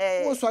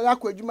oh so ya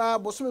kwadwuma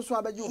bosumi so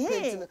abeji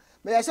paint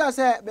me sure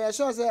say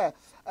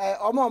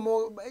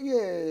omo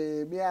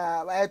yeah me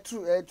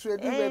true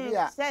baby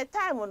say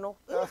time no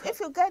if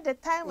you get the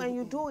time and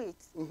you do it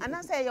and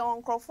I say your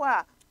uncle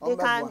for they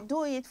can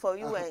do it for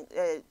you and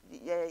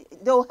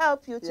they'll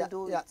help you to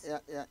do it.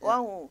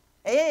 One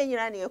you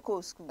na na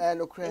go school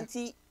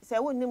nti say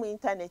wonni mu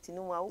internet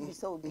no ma wo bi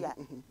say obi a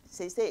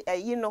say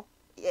you know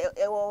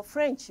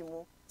French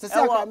mu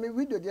say me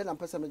video dey na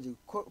person me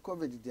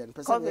COVID dey na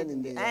person dey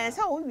in there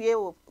say wo wie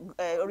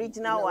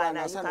original one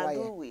you can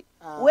do it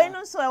when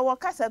no so e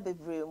kasa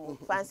bebre mu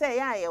fan say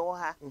ya ye wo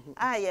ha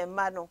a ye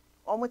ma no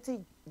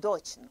omote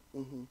Dutch no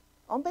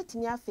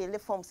betimi afele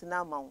forms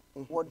na ma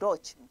wo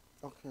Dutch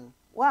okay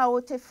wa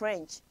wote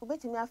French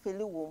betimi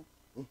afele wo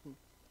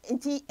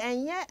nti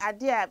enye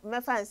ade a me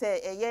fan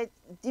say eye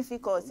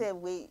difficult say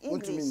we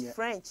English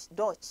French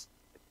Dutch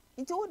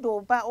nti wo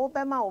do ba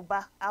obema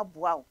oba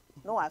aboa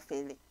no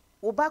afele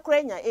oba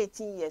kranya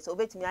 18 years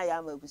obetimi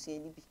aya ma abusu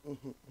ni bi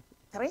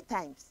 3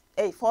 times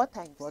 4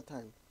 times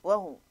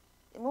wo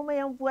mama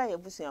yan bua ya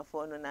abusu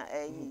afo no na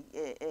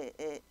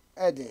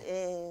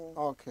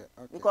okay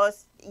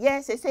because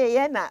yes say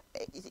ye na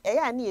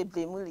na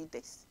ebremu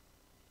leaders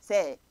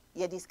say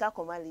ye discuss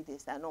command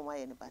leaders are no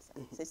why basa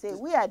say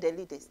we are the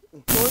leaders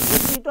so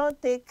if you don't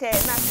take care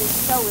na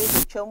the way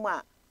the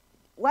choma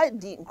why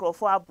the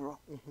nkrofo abro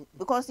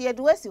because ye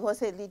do we see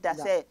say leader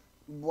say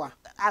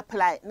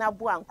apply na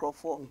bo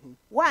nkrofo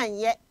one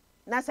ye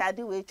na say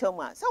ade we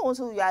twam say won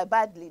so you are a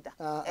bad leader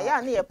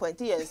ya na ye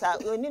point yen sa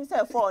onim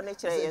say for ne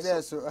kire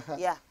yeso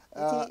yeah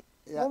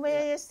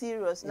mo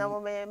serious na mo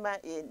me ma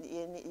ye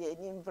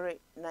nimbre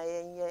na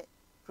ye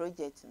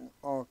project no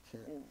okay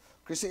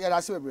Chrissy ya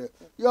that's we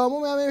yo mo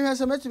me hwe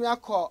say metumi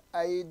akọ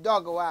ai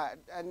dog wa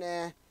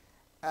ene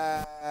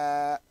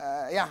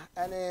yeah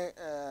ene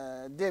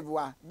Dave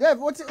wa Dave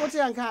what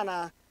yan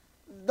kana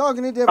dog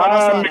ni Dave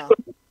na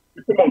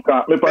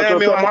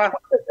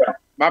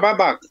Baba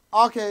back.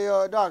 Okay,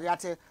 yo dog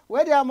yate.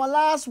 Where dey my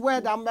last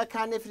word am make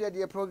can if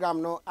the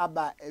program no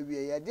aba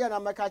ewie. Ye dey na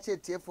make che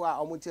tiefo a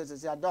omutie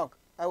say dog.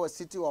 I was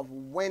city of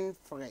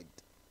Winfred.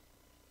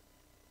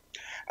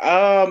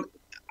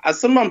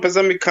 Asoma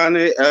mpeza me kan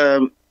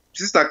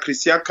sister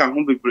Christia kan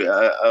ho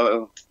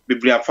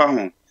bebre afa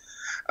ho.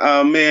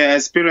 Me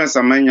experience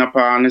amanya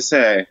pa ne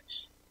say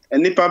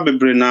nipa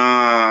bebre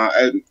na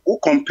who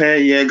compare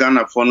ye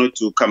Ghana for no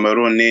to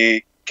Cameroon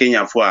ne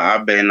Kenya for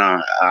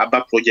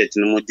aba project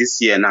no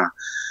this year na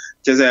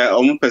just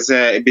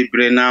pese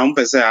bebre na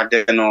pese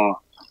ade no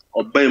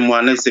obey mu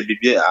ana se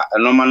bibie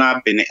normal na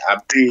abeni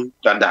abin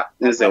dada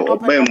se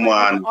obey mu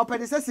an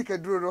opedi se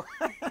sikeduro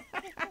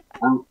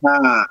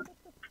aha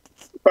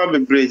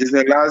probably bridge is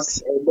the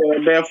last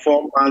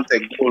 4 months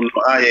ago no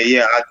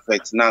yeah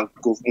advert na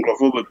go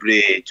for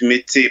bebre to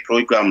meet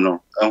program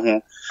no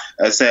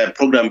say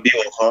program be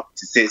or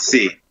to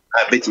say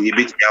I bet you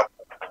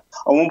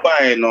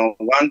buy no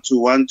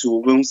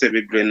 1-2 we say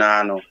bebre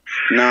na no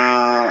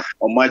na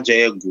omaja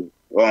egu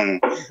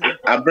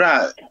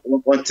abra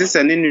what is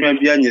an new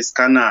bia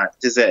scanner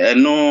is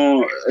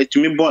no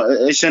etumi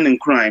Asian in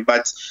crime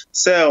but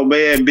say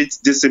obey a bit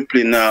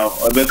discipline now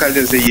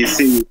because say you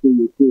say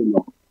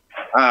no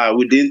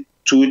within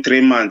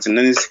 2-3 months and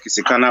then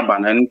scanner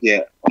ban and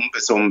get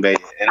person be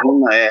and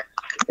na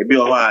e bi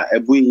o ha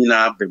ebu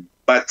nyina be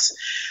but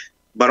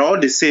all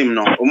the same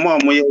no omo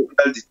well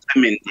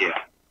determined there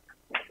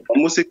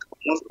almost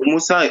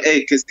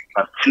case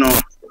no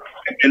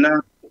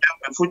na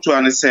futu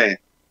an say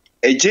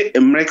eje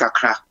emre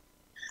kakra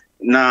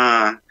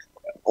na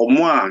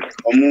omo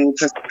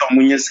first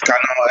omo sika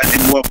na ade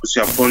bo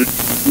abusuafo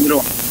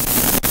no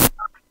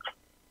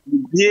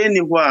be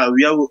ni wa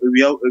we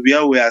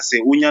are say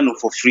unya no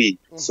for free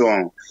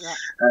so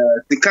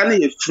sika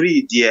na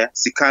free there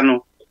sika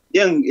no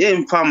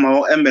yen farmer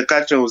o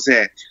emeka cho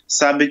say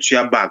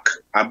sabetua back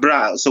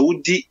abra so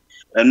udi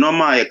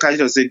normal e ka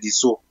cho say di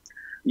so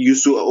you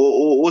so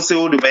o say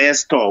o the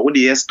best store o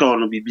the store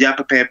no bibia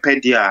pepe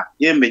dia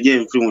yen be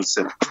influence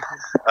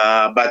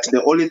but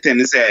the only thing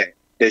is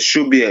there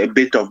should be a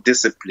bit of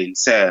discipline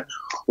say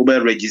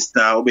obe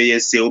register obe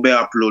say obe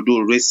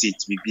upload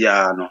receipt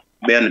bibia no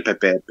be an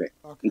pepe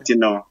nti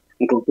no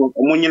nko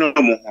omunyino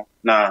mo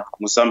na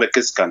musambe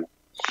keskan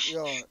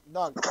yo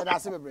dog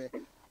that's bebre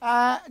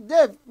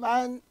Dave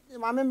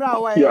my member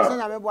away so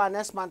na me bo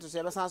next month to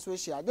say be san so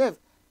share Dave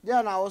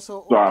there na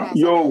also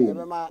yo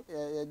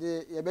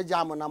ye be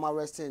jam na ma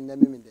resting na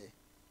me dey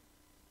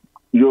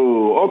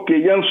yo okay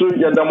yanso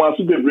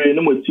yadamasu bebre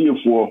no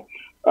motiefo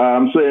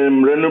so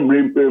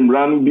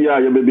run bia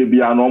ye be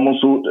bia no mo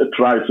so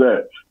try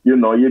say you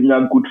know you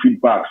get good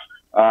feedbacks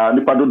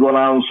nipa dodo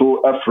na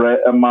so afre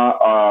ema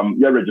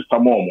ye register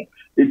mo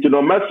it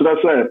no mesra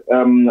say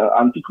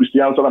anti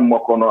christian so na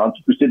mokono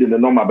anti christian the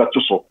normal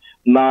beto so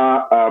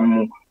na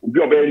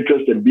obi obe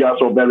interested bia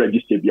so be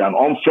register bia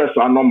on fresh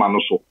normal no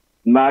so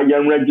na ye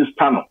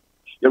register no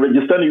you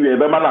register ni we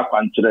be ma na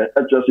kwankyere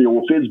just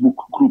your Facebook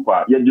group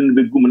you didn't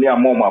be gum na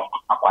mom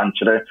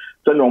akwankyere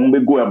so no we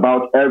go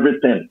about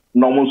everything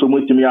no mo so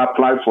mutimi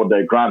apply for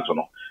the grant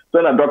no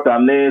so na doctor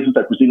na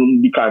sister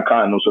Christine di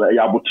kan no so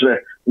ya botre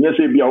nye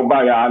say bia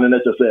oba ya na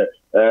say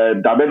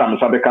dabe na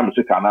msa be kam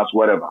sika na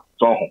whatever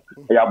so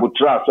ya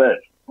botre say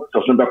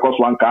so be cause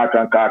one ka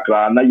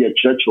na ye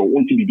church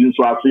unti bibin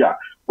so afia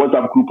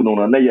WhatsApp group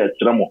no na ye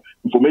kire mo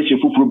information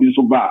fufuru bi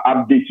so ba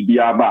update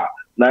bia ba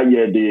na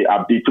ye the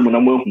update mo na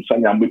mo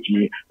hunsanya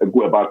mbetumi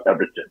go about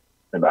everything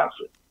and that's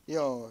it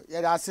yo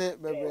yeah that's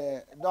it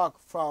baby doc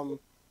from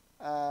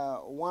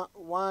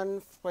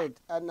one Fred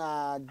and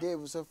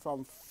Dave so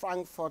from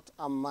Frankfurt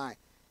am Main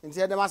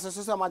nti dem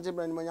aseso so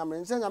magibra ni monyam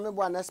nti nyame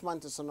bo next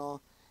month so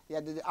no yeah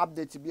the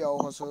update bi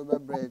o so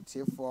baby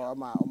for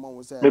ma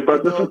omo say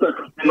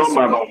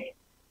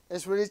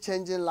it's really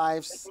changing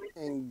lives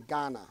in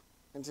Ghana.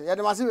 And so,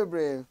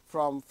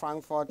 from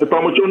Frankfurt. The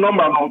promotion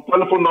number, no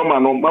telephone number,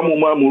 no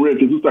mamu rate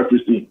Sister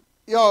Christine.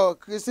 Yo,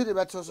 Christine the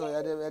better so,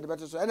 the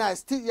better so. And I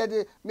still,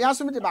 me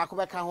ask me the back of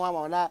a can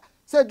na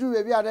said, do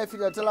maybe I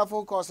feel the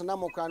telephone cost and I'm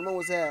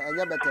going say, and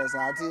you better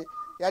say,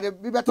 yeah, the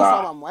be better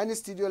some any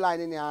studio line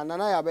in here, and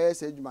I have a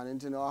sage man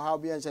to know how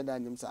be and shed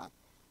on himself.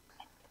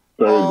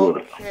 Very good.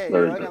 Okay,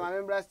 my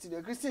member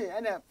studio, Christine,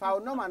 and I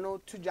found no man no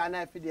to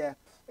Jana Fidia,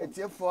 it's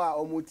for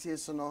our muti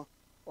so no.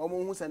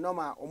 Omo hu se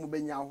normal omo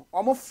benyawo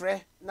omo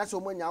frɛ na se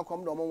omo nyawo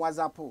kom do omo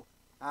WhatsApp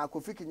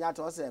Kofi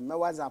Kinyato say me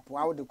WhatsApp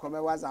I would come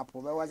WhatsApp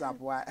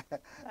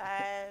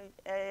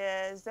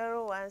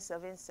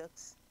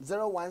 0176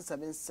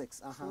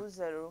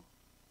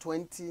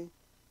 20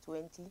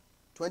 20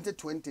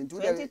 2020.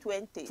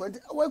 2020.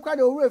 We quite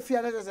over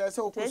fear that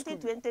so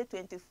 2020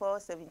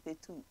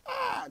 2472.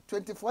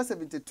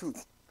 2472.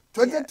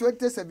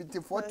 2020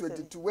 74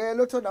 22. Well,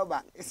 lot of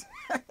number.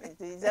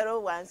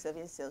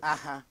 0176.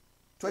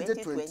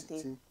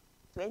 2020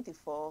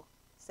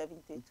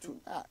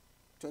 2472.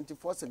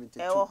 2472.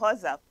 Ewo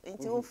WhatsApp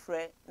into wo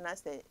frɛ na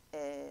sɛ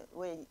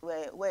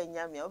we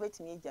nya me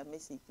obetimi gya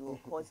message wo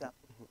WhatsApp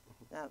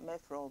na me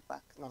from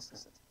back.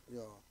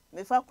 Yo.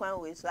 Me fa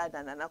kwan we so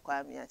adana na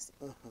kwa me ase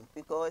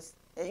because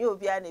enye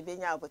obi a na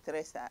benya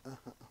abotre sa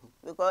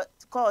because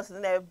course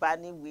na ba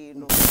ni we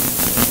no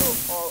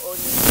so o ni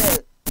say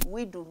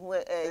WIDU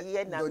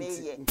here na me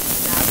ye na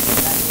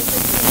Africa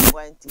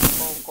want to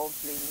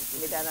complain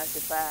me dana se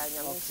pa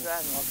nya mo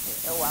sra no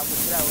e wa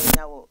abotre a we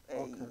nya wo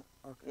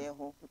yeah,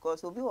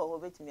 because we'll be all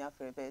waiting me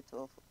after about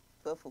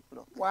 12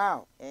 o'clock.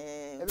 Wow.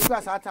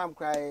 Because our time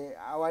cry,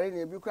 our in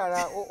a book,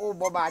 oh,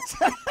 Bobat.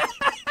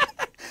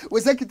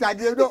 We say it, I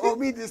didn't know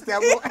me this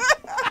time.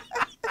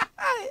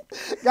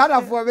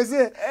 Gather for me,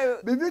 say,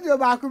 the video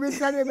back will be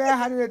selling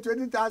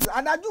 120,000.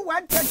 And I do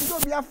want to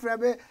be a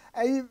friend.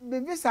 I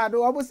maybe sad,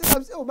 or almost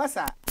say, oh,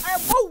 Massa, I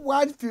bought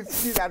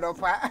 150 and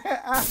offer.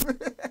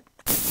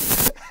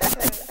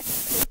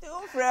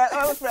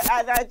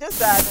 And I just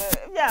said,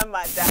 yeah,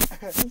 madam.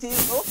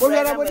 We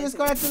are about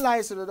disconnecting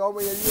lines so that all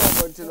we are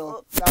going to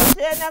know.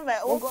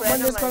 When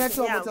disconnect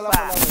on the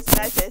telephone,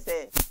 I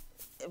say,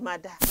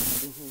 madam.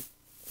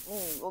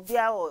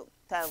 Obia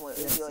time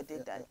you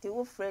did that.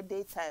 Till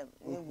Friday time,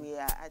 we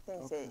are, I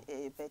think,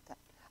 say better.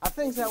 I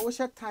think that we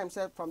share time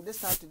from this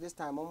time to this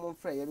time. I'm on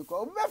Friday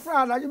because we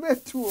friend, you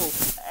made two.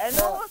 And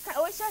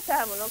we share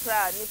time, no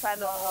crowd, if I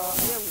know.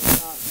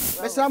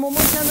 But some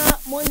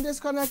more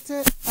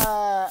disconnected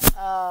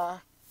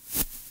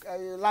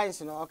lines,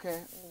 you know,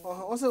 okay.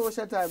 Also, we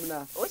share time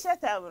now. We share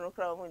time, no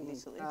crowd, when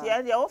this.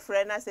 The your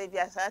friend, I say, be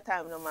a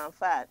time, no man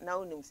fat.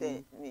 Now, him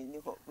say,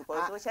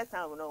 because we share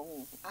time,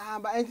 no.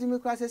 But I think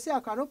because I say I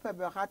cannot pay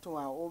back to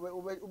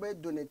our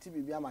donate to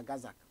be a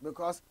magazine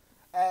because.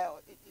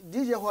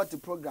 DJ Hot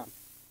program.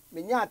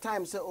 Many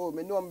times say, oh,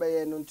 me no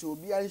be no to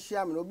be a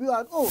sham no be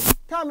oh,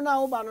 time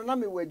now ba no na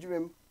me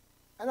wadwum.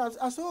 And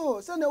I so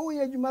say na wo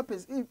ye adwuma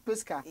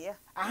pesca. Yeah.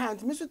 Aha,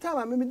 nti me so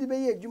time me de be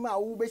ye adwuma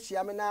wo be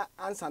hia me na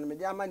answer me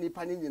de ama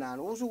nipa ni nyina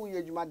no wo so wo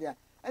ye adwuma de.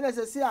 And I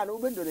say see na wo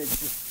be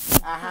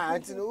donate. Aha,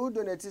 nti no wo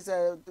donate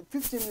say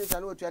 15 minutes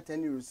and wo to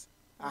 10 euros.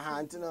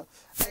 Aha, nti no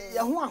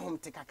ya ho ahom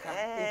te kakra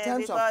in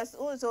terms because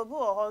also be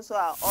also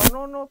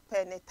no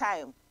penny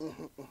time.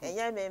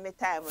 Enya me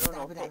time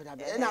no.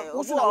 Na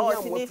wo so na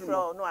wo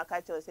from no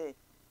aka cho say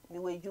me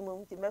we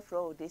adwuma nti me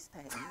from this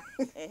time.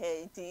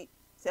 Nti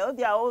say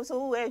obi a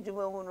also we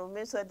adwuma hu no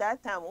me so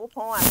that time wo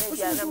pon a me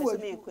bia na me so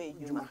me ko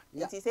adwuma.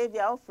 Nti say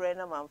bia wo friend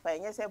na man fa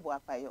enya say bo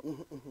apayo.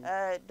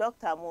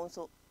 Doctor mo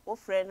so wo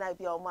friend na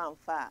bia o man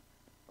fa.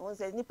 On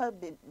say nipa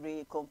be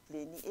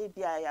complain e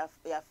bia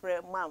ya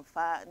friend man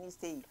fa ni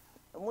say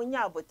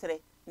munya abotre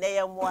na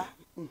ye moa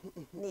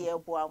ni ye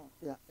boa mo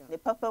ne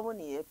papa mo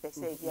ni ye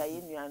pese bia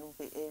ye nuanu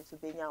so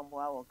benya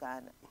mboa wo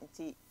Ghana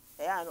nti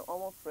e ya no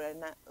omo friend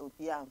na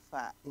obi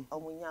amfa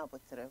omunya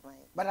abotre man.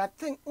 But I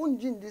think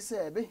unjin this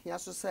be hia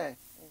so say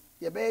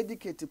ye be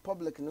educate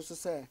public no so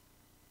say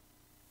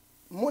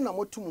mo na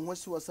motum ho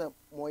si wo say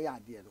mo ye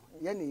ade no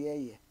ye ne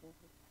ye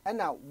and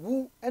now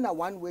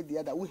one way the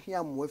other we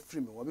hear more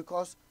free me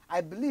because I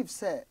believe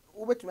say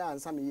we bet me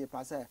answer me here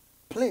pass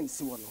plane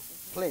si wono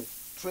plane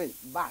train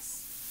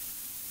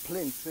bus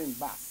plane train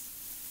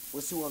bus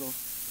we si wono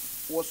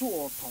wo so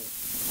wo ton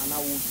and I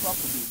will talk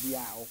to be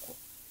a oko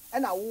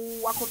and I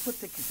will walk to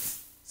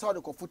tickets so the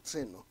go for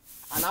train no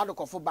and I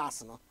go for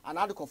bus no and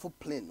I go for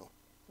plane no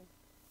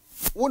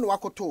won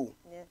walk to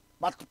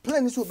but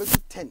plane is obeti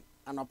 10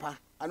 anopa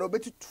and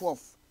obeti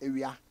 12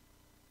 area.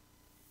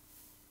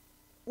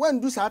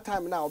 When do that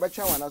time now,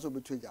 betcha one as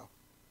obetu eja.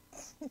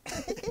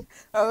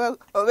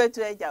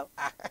 Obetu eja.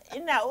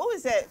 Ina who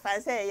say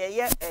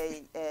fancy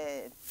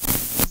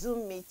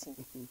Zoom meeting.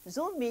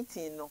 Zoom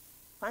meeting no.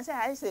 Fancy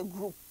I say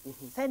group.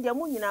 Send your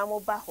money na mo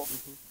ba ho.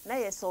 Na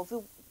ye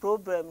solve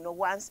problem no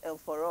once and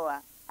for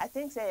all. I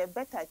think say a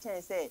better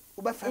chance say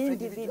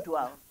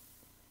individual.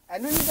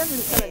 And then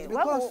you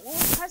because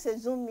who has a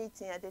Zoom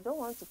meeting and they don't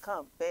want to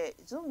come. But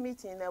Zoom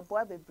meeting a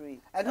boy be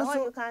brave. And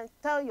also you can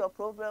tell your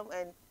problem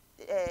and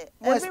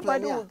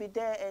everybody will be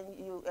there and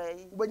you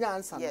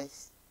answer.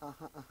 Yes.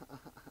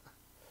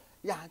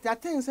 Yeah, there are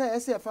things I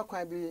say for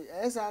quite be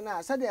as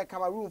I said there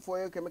come a room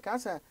for you can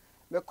because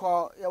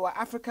your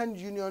African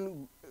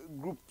Union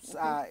groups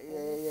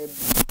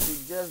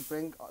to just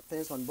bring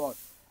things on board.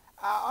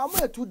 I'm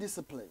too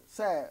disciplined.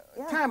 Say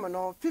time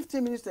no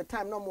 15 minutes the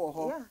time no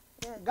more.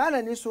 Yeah.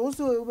 Ghana is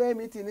also where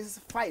meeting is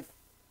 5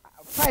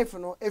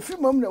 no a few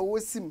mom no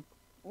was sim.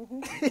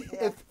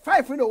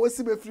 5 no was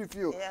sim free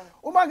few.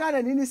 Oh my God,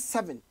 and in is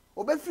 7.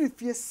 Obe free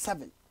fear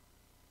 7.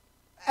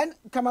 And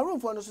Cameroon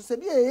for no so say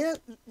be a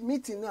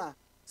meeting now.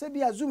 Say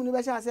be a Zoom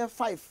no say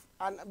 5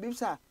 and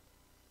bibsa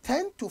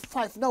 10 to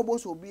 5 now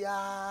boss will be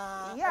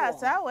yeah,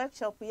 so our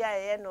workshop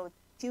here no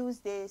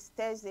Tuesdays,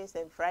 Thursdays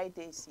and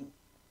Fridays.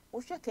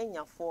 We should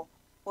Kenya for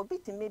obi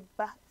timi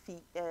ba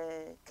fi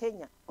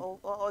Kenya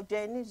or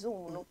join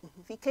Zoom no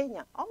fi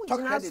Kenya. Almost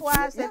just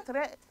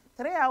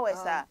 3 hours.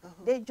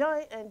 They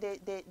join and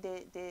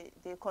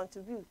they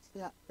contribute.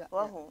 Yeah.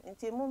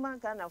 Until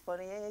moment Ghana for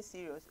the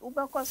serious.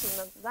 Uber cost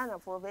Ghana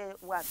for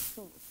 1,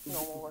 2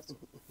 no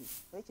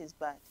which is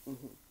bad.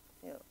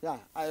 Yeah,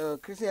 I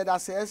Christian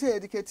that's say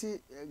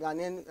educated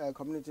Ghanaian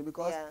community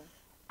because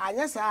I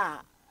yes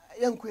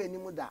young queen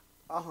muda.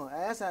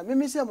 Yes,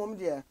 me say mom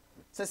dear.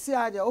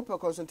 Say the open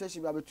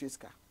consultation about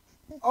Triska.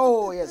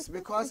 Oh yes,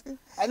 because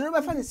I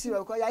never find it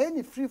serious because I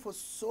ain't free for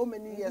so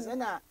many years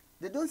and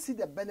they don't see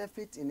the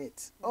benefit in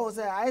it. Oh,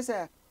 say I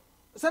say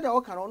the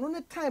okay on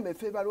the time a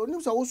favor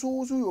only so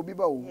you be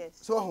bow.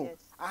 So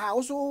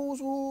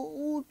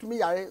also to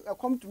me I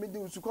come to me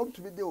do to come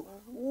to me do.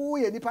 Oh,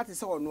 any party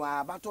so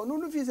no, but on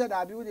no fee said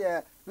I be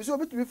there. We so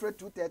bit to be for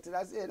 2:30.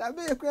 That's it. I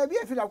be a crabby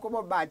if I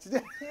come back.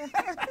 It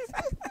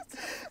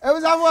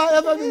was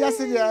ever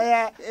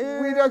yesterday.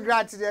 WIDU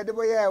Grant today. The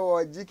boy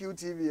or GQ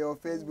TV or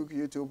Facebook,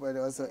 YouTube, and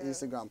also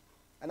Instagram.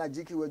 And at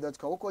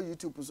gqwave.com. Oko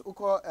YouTube,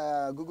 Oko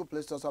Google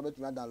Play Store, so I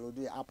download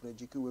the app on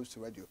GQ Waves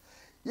Radio.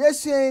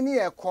 Yes,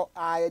 near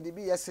I did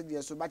be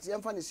yesterday, so but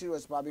I'm funny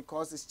serious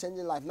because it's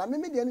changing life. Now,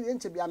 maybe the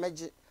end to be a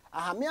magic.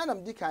 I have me and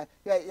I'm Dicka,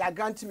 yeah,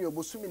 granting me a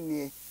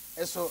bosumini.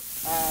 So,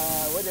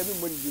 whether you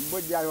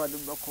body I want to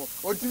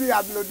or to be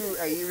upload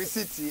a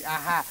receipt.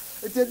 Aha,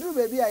 it's a do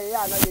baby. I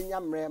am not in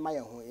Yamre, my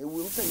own. It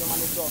will send your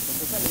money daughter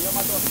to send your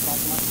mother to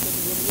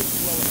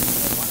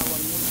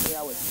 1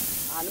 hours.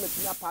 And let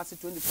me pass it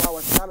 24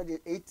 hours. Now,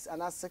 8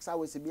 and 6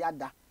 hours to be at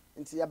that.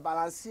 Until you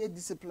balance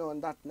discipline on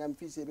that, and I'm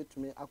feeling to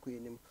me.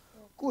 Aquarium.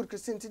 Good,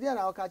 Christine, today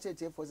I'll catch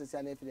it for the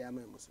Sunday.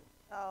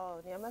 Oh,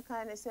 the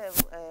American is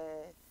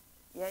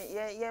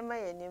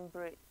my name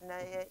break. Now,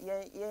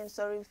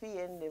 sorry for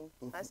your name.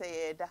 I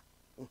say,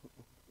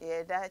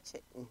 that's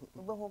it.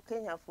 Who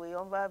Kenya for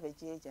your barber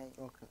JJ.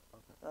 Okay.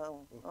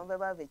 On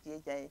barber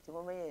JJ, to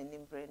my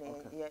name break,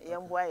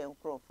 young boy and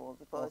crop for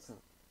because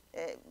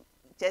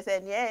just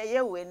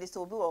yeah, when this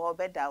will be all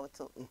bed out.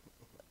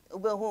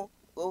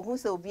 Who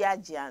so be a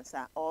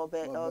giansa or be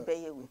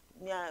you.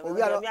 Me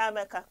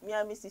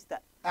sister.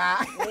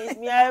 Mary.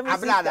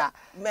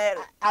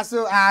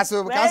 So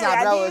because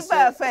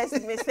I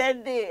first me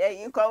send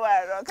you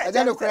cover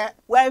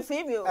one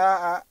female.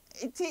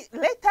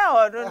 Later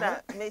on,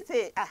 me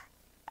say,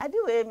 I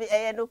do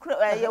a no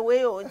cry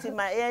away until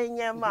my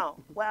air mouth.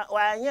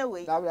 Why,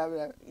 way.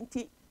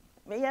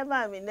 Me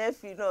my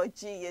nephew no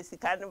yes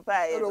can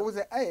buy.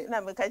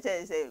 Na me catch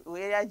say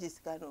we are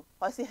just cano.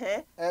 O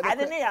say I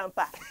don't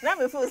yampa. Na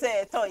me feel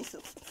say toys.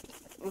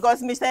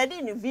 Because me said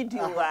in the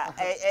video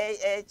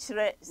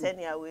chere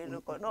senior we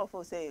look no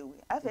for say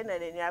we. Afa na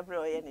ni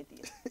abro ye ne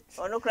die.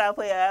 Ono kra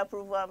for ya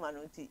approve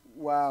amanoti.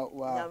 Wow.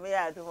 Na me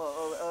adu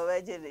o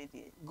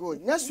lady.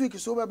 Good. Next week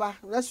so beba.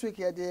 Next week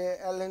here the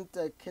Ellen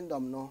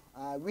Kingdom no.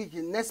 Week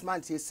next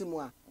month here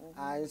simu a.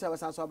 You say we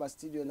san so about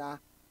studio na.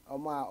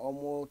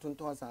 Omo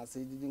tonton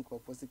say didn't go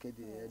for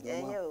security and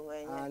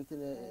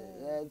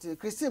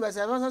Christine but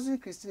I don't see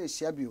Christine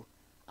Shabio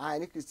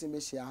and Christine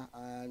Beshia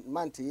and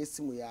Mante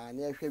yesimu ya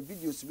na hwe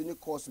videos bi ne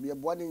course bi e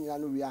boarding nyina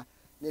no wia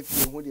na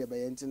fi hu de be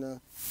yentino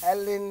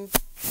Ellen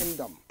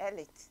Kingdom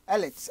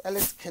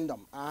Elite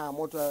Kingdom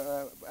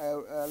motor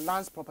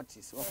lands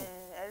properties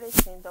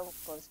Elite Kingdom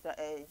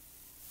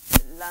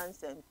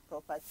lands and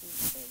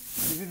properties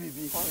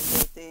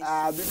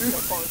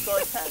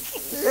consultant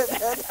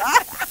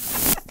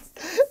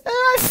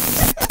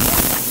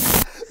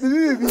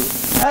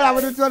I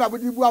want to tell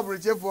about the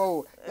Buabriche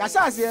for ya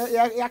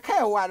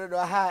kai one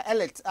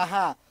elite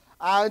and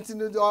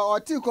or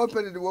two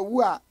company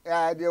who are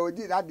they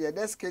did that their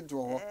desk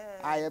to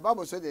I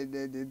Bible so they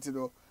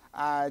know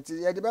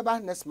the baba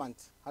next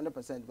month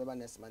 100% baba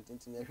next month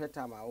into the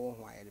time I won't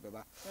why the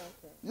baba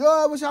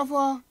yo we shall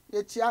for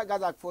the chia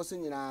Gazak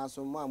forcing in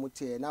so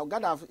mamute now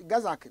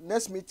Gazak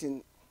next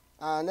meeting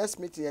at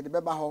the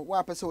baba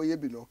what person ye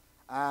below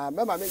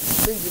remember me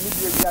the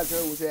media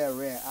we say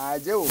rare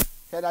Joe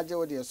head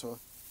Joe dear so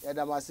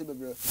yeah must be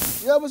bro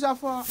yo we shall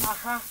for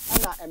aha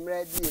na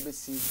emre di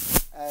ebesi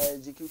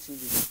GQ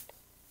TV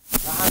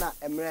aha na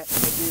emre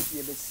di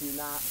ebesi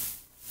na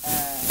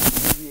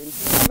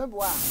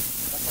remember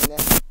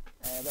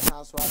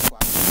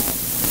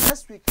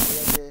next week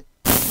the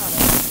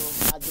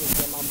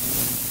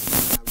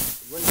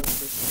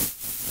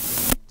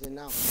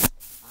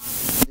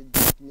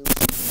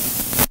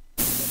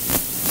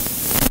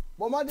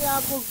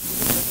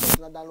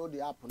download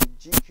the app on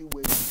GQ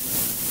Wave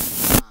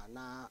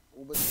now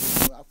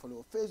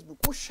follow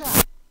Facebook share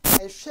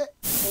and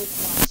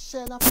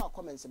share na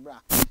comments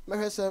bra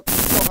me say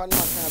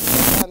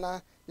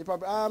the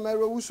problem my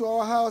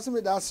ruso house me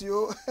that's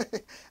you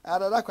I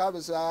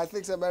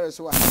think so very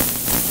so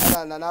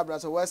na brother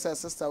so where's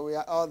sister we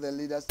are all the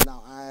leaders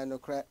now and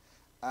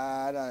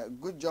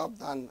good job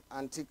done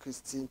Auntie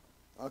Christine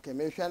okay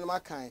me hwe na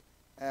kan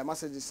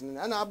messages and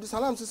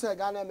Abdusalam say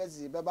Ghana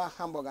Mezi beba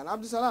hamburger and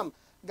Abdusalam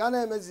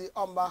Ghana Mezi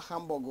omba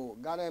hamburger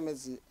Ghana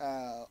Mezi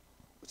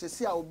se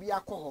sia obi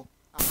akọ ho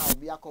aha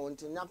obi akọ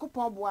nti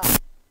Yakopon boa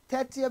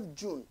 30th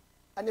June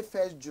and the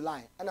 1st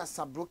July and a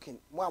Saarbrücken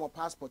mo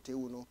passport e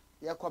no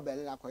ye ko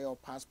Berlin akoye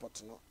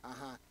passport no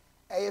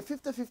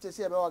 50-50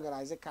 say be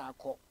organize car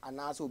ko and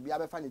also obi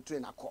abefa ni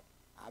train akọ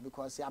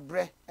because ya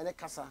bre ene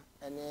kasa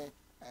ene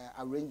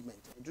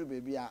arrangement do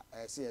baby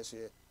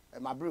say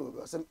my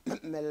bro say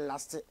me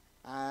last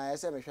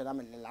say me hwe na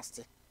me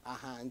last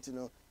nti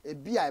no e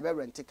bia e be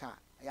rent car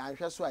ya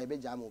hwe so a e be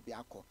jam obi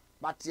akọ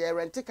but ye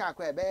rent car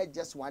ko e be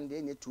just 1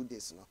 day ni 2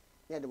 days no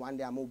near the 1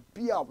 day am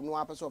obi up no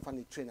apeso of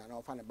ni train na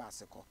ofa ne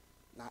bus ko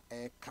na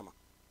kama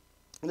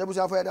ne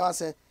busa for ya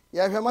say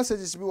ye hwe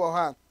messages bi wo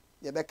ha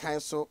ye be kan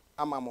so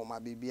ama mo ma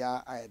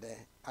bibia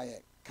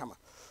aye kama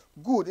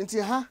good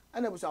nti ha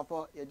ana busa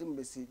for ye dim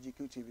besi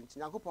GQ TV nti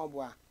yakopon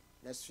bo a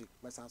next week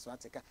mesanso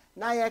ateka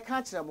na ye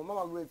ka kire mo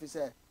mama bro fi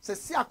say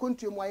si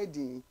akontu mu aye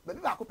din ba bi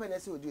ba ko pene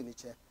se odi ni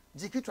che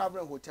GQ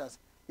Travel and Hotels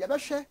ye be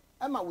hwe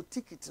ema wo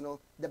ticket no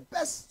the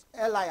best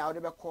airline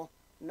out be ko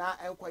na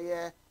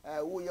enkoye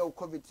wo ye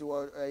covid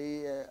wo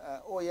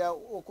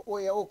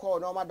call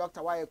normal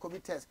doctor why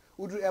covid test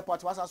wo do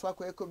airport was aso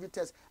akọ covid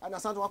test and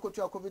asanto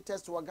akọ covid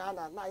test wo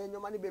Ghana na ye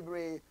nyoma ni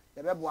bebre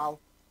ye be boawo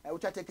wo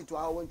twa take to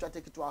aho wo twa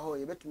take to aho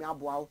ye betumi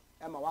aboawo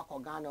e ma wakọ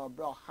Ghana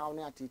obro how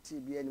na atiti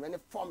bi ani many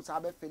forms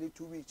abe feli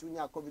 2 weeks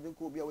unya covid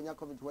nko obi unya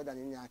covid weather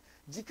ni nya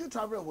GQ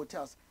Travel and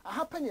Hotels a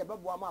happen ye be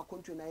boa ma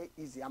akontu na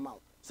easy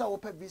amount so wo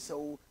pe visa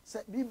wo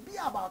say bi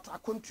about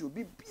akontu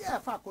bi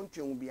fa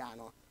akontu wo bia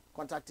no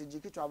contact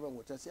GQ Travel and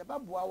Hotels ye ba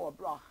boa wo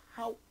bro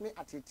how me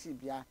atiti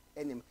bia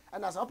enim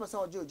and as opposite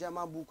o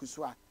German book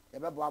so a ye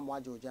be boa mo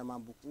aje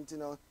German book nti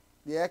no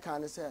the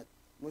can say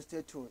mo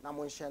stay tuned na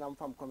mo share na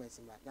fam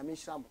comments na me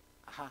share mo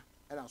aha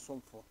and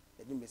asom for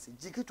the message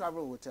GQ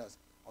Travel and Hotels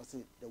or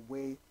say the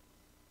way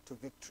to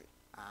victory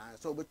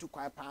so we took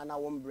quite pa na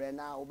one brand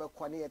na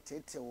obekọ na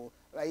yetete o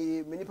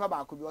minipa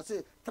ba ko bi o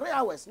say 3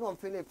 hours no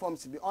fill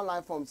forms be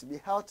online forms be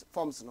health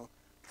forms no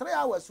 3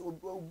 hours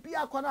obi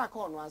akọ na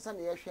no ansa na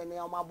ye hwe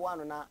na omabo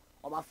ano na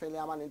omafele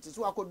ama no nti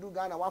so akodu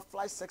Ghana wa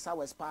fly 6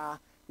 hours pa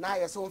na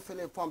ye so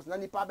fill forms na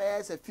nipa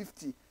be say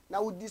 50 na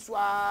wudi so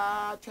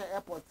a twa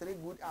airport 3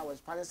 good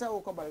hours pa say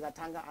wo ko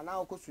Barigatanga ana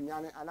wo ko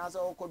Sunyane ana say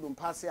wo ko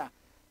Dumpase a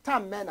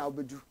time men na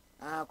obedu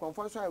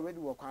conference already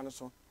work on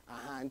so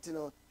until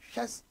no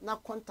just na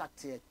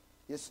contact here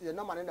yes your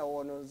number na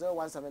wo no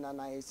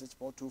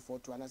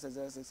 0179964242 and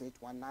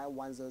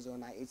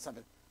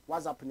 068191000987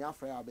 WhatsApp nya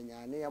frɛ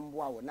abenya na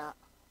yemboa wo na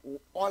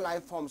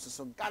online forms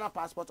so Ghana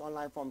passport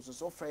online forms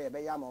so frɛ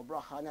be ya ma bro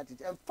ha na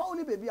titi and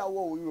phone baby a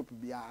wo Europe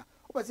bia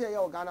o say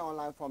ya Ghana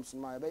online forms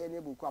ma be ya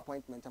na book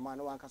appointment ma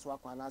na wanka so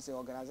akwa na say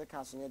organize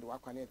case ne de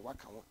wakwa ne de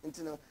waka wo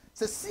until no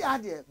se si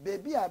ade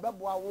baby a be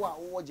boa wo a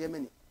wo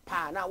Germany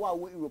pa na wa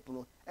wo Europe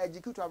no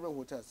GQ Travel and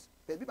Hotels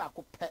baby ba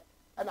ko pe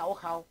na wo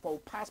how for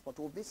passport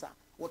or visa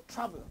or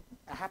travel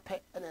a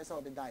happy and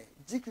so the die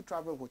GQ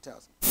Travel and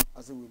Hotels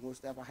as we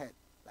most ever had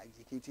like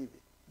GQ TV.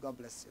 God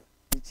bless you.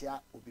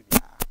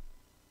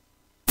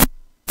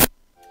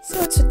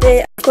 So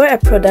today I got a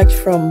product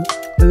from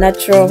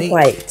Natural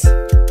White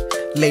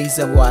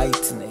Laser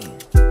Whitening,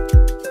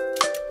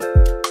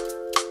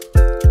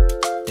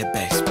 the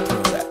best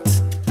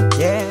product.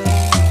 Yeah.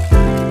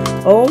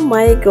 Oh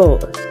my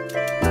god,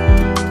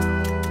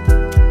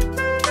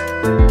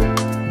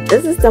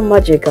 this is the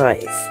magic,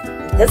 guys.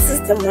 This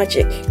is the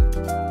magic.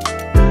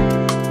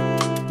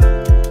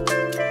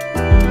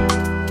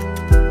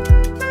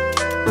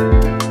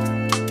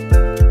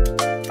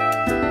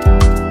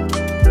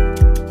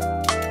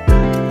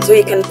 So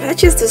you can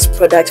purchase this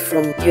product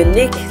from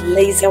Unique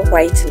Laser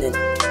Whitening.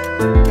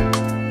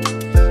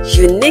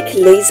 Unique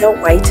Laser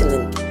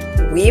Whitening.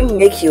 We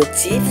make your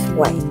teeth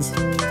white.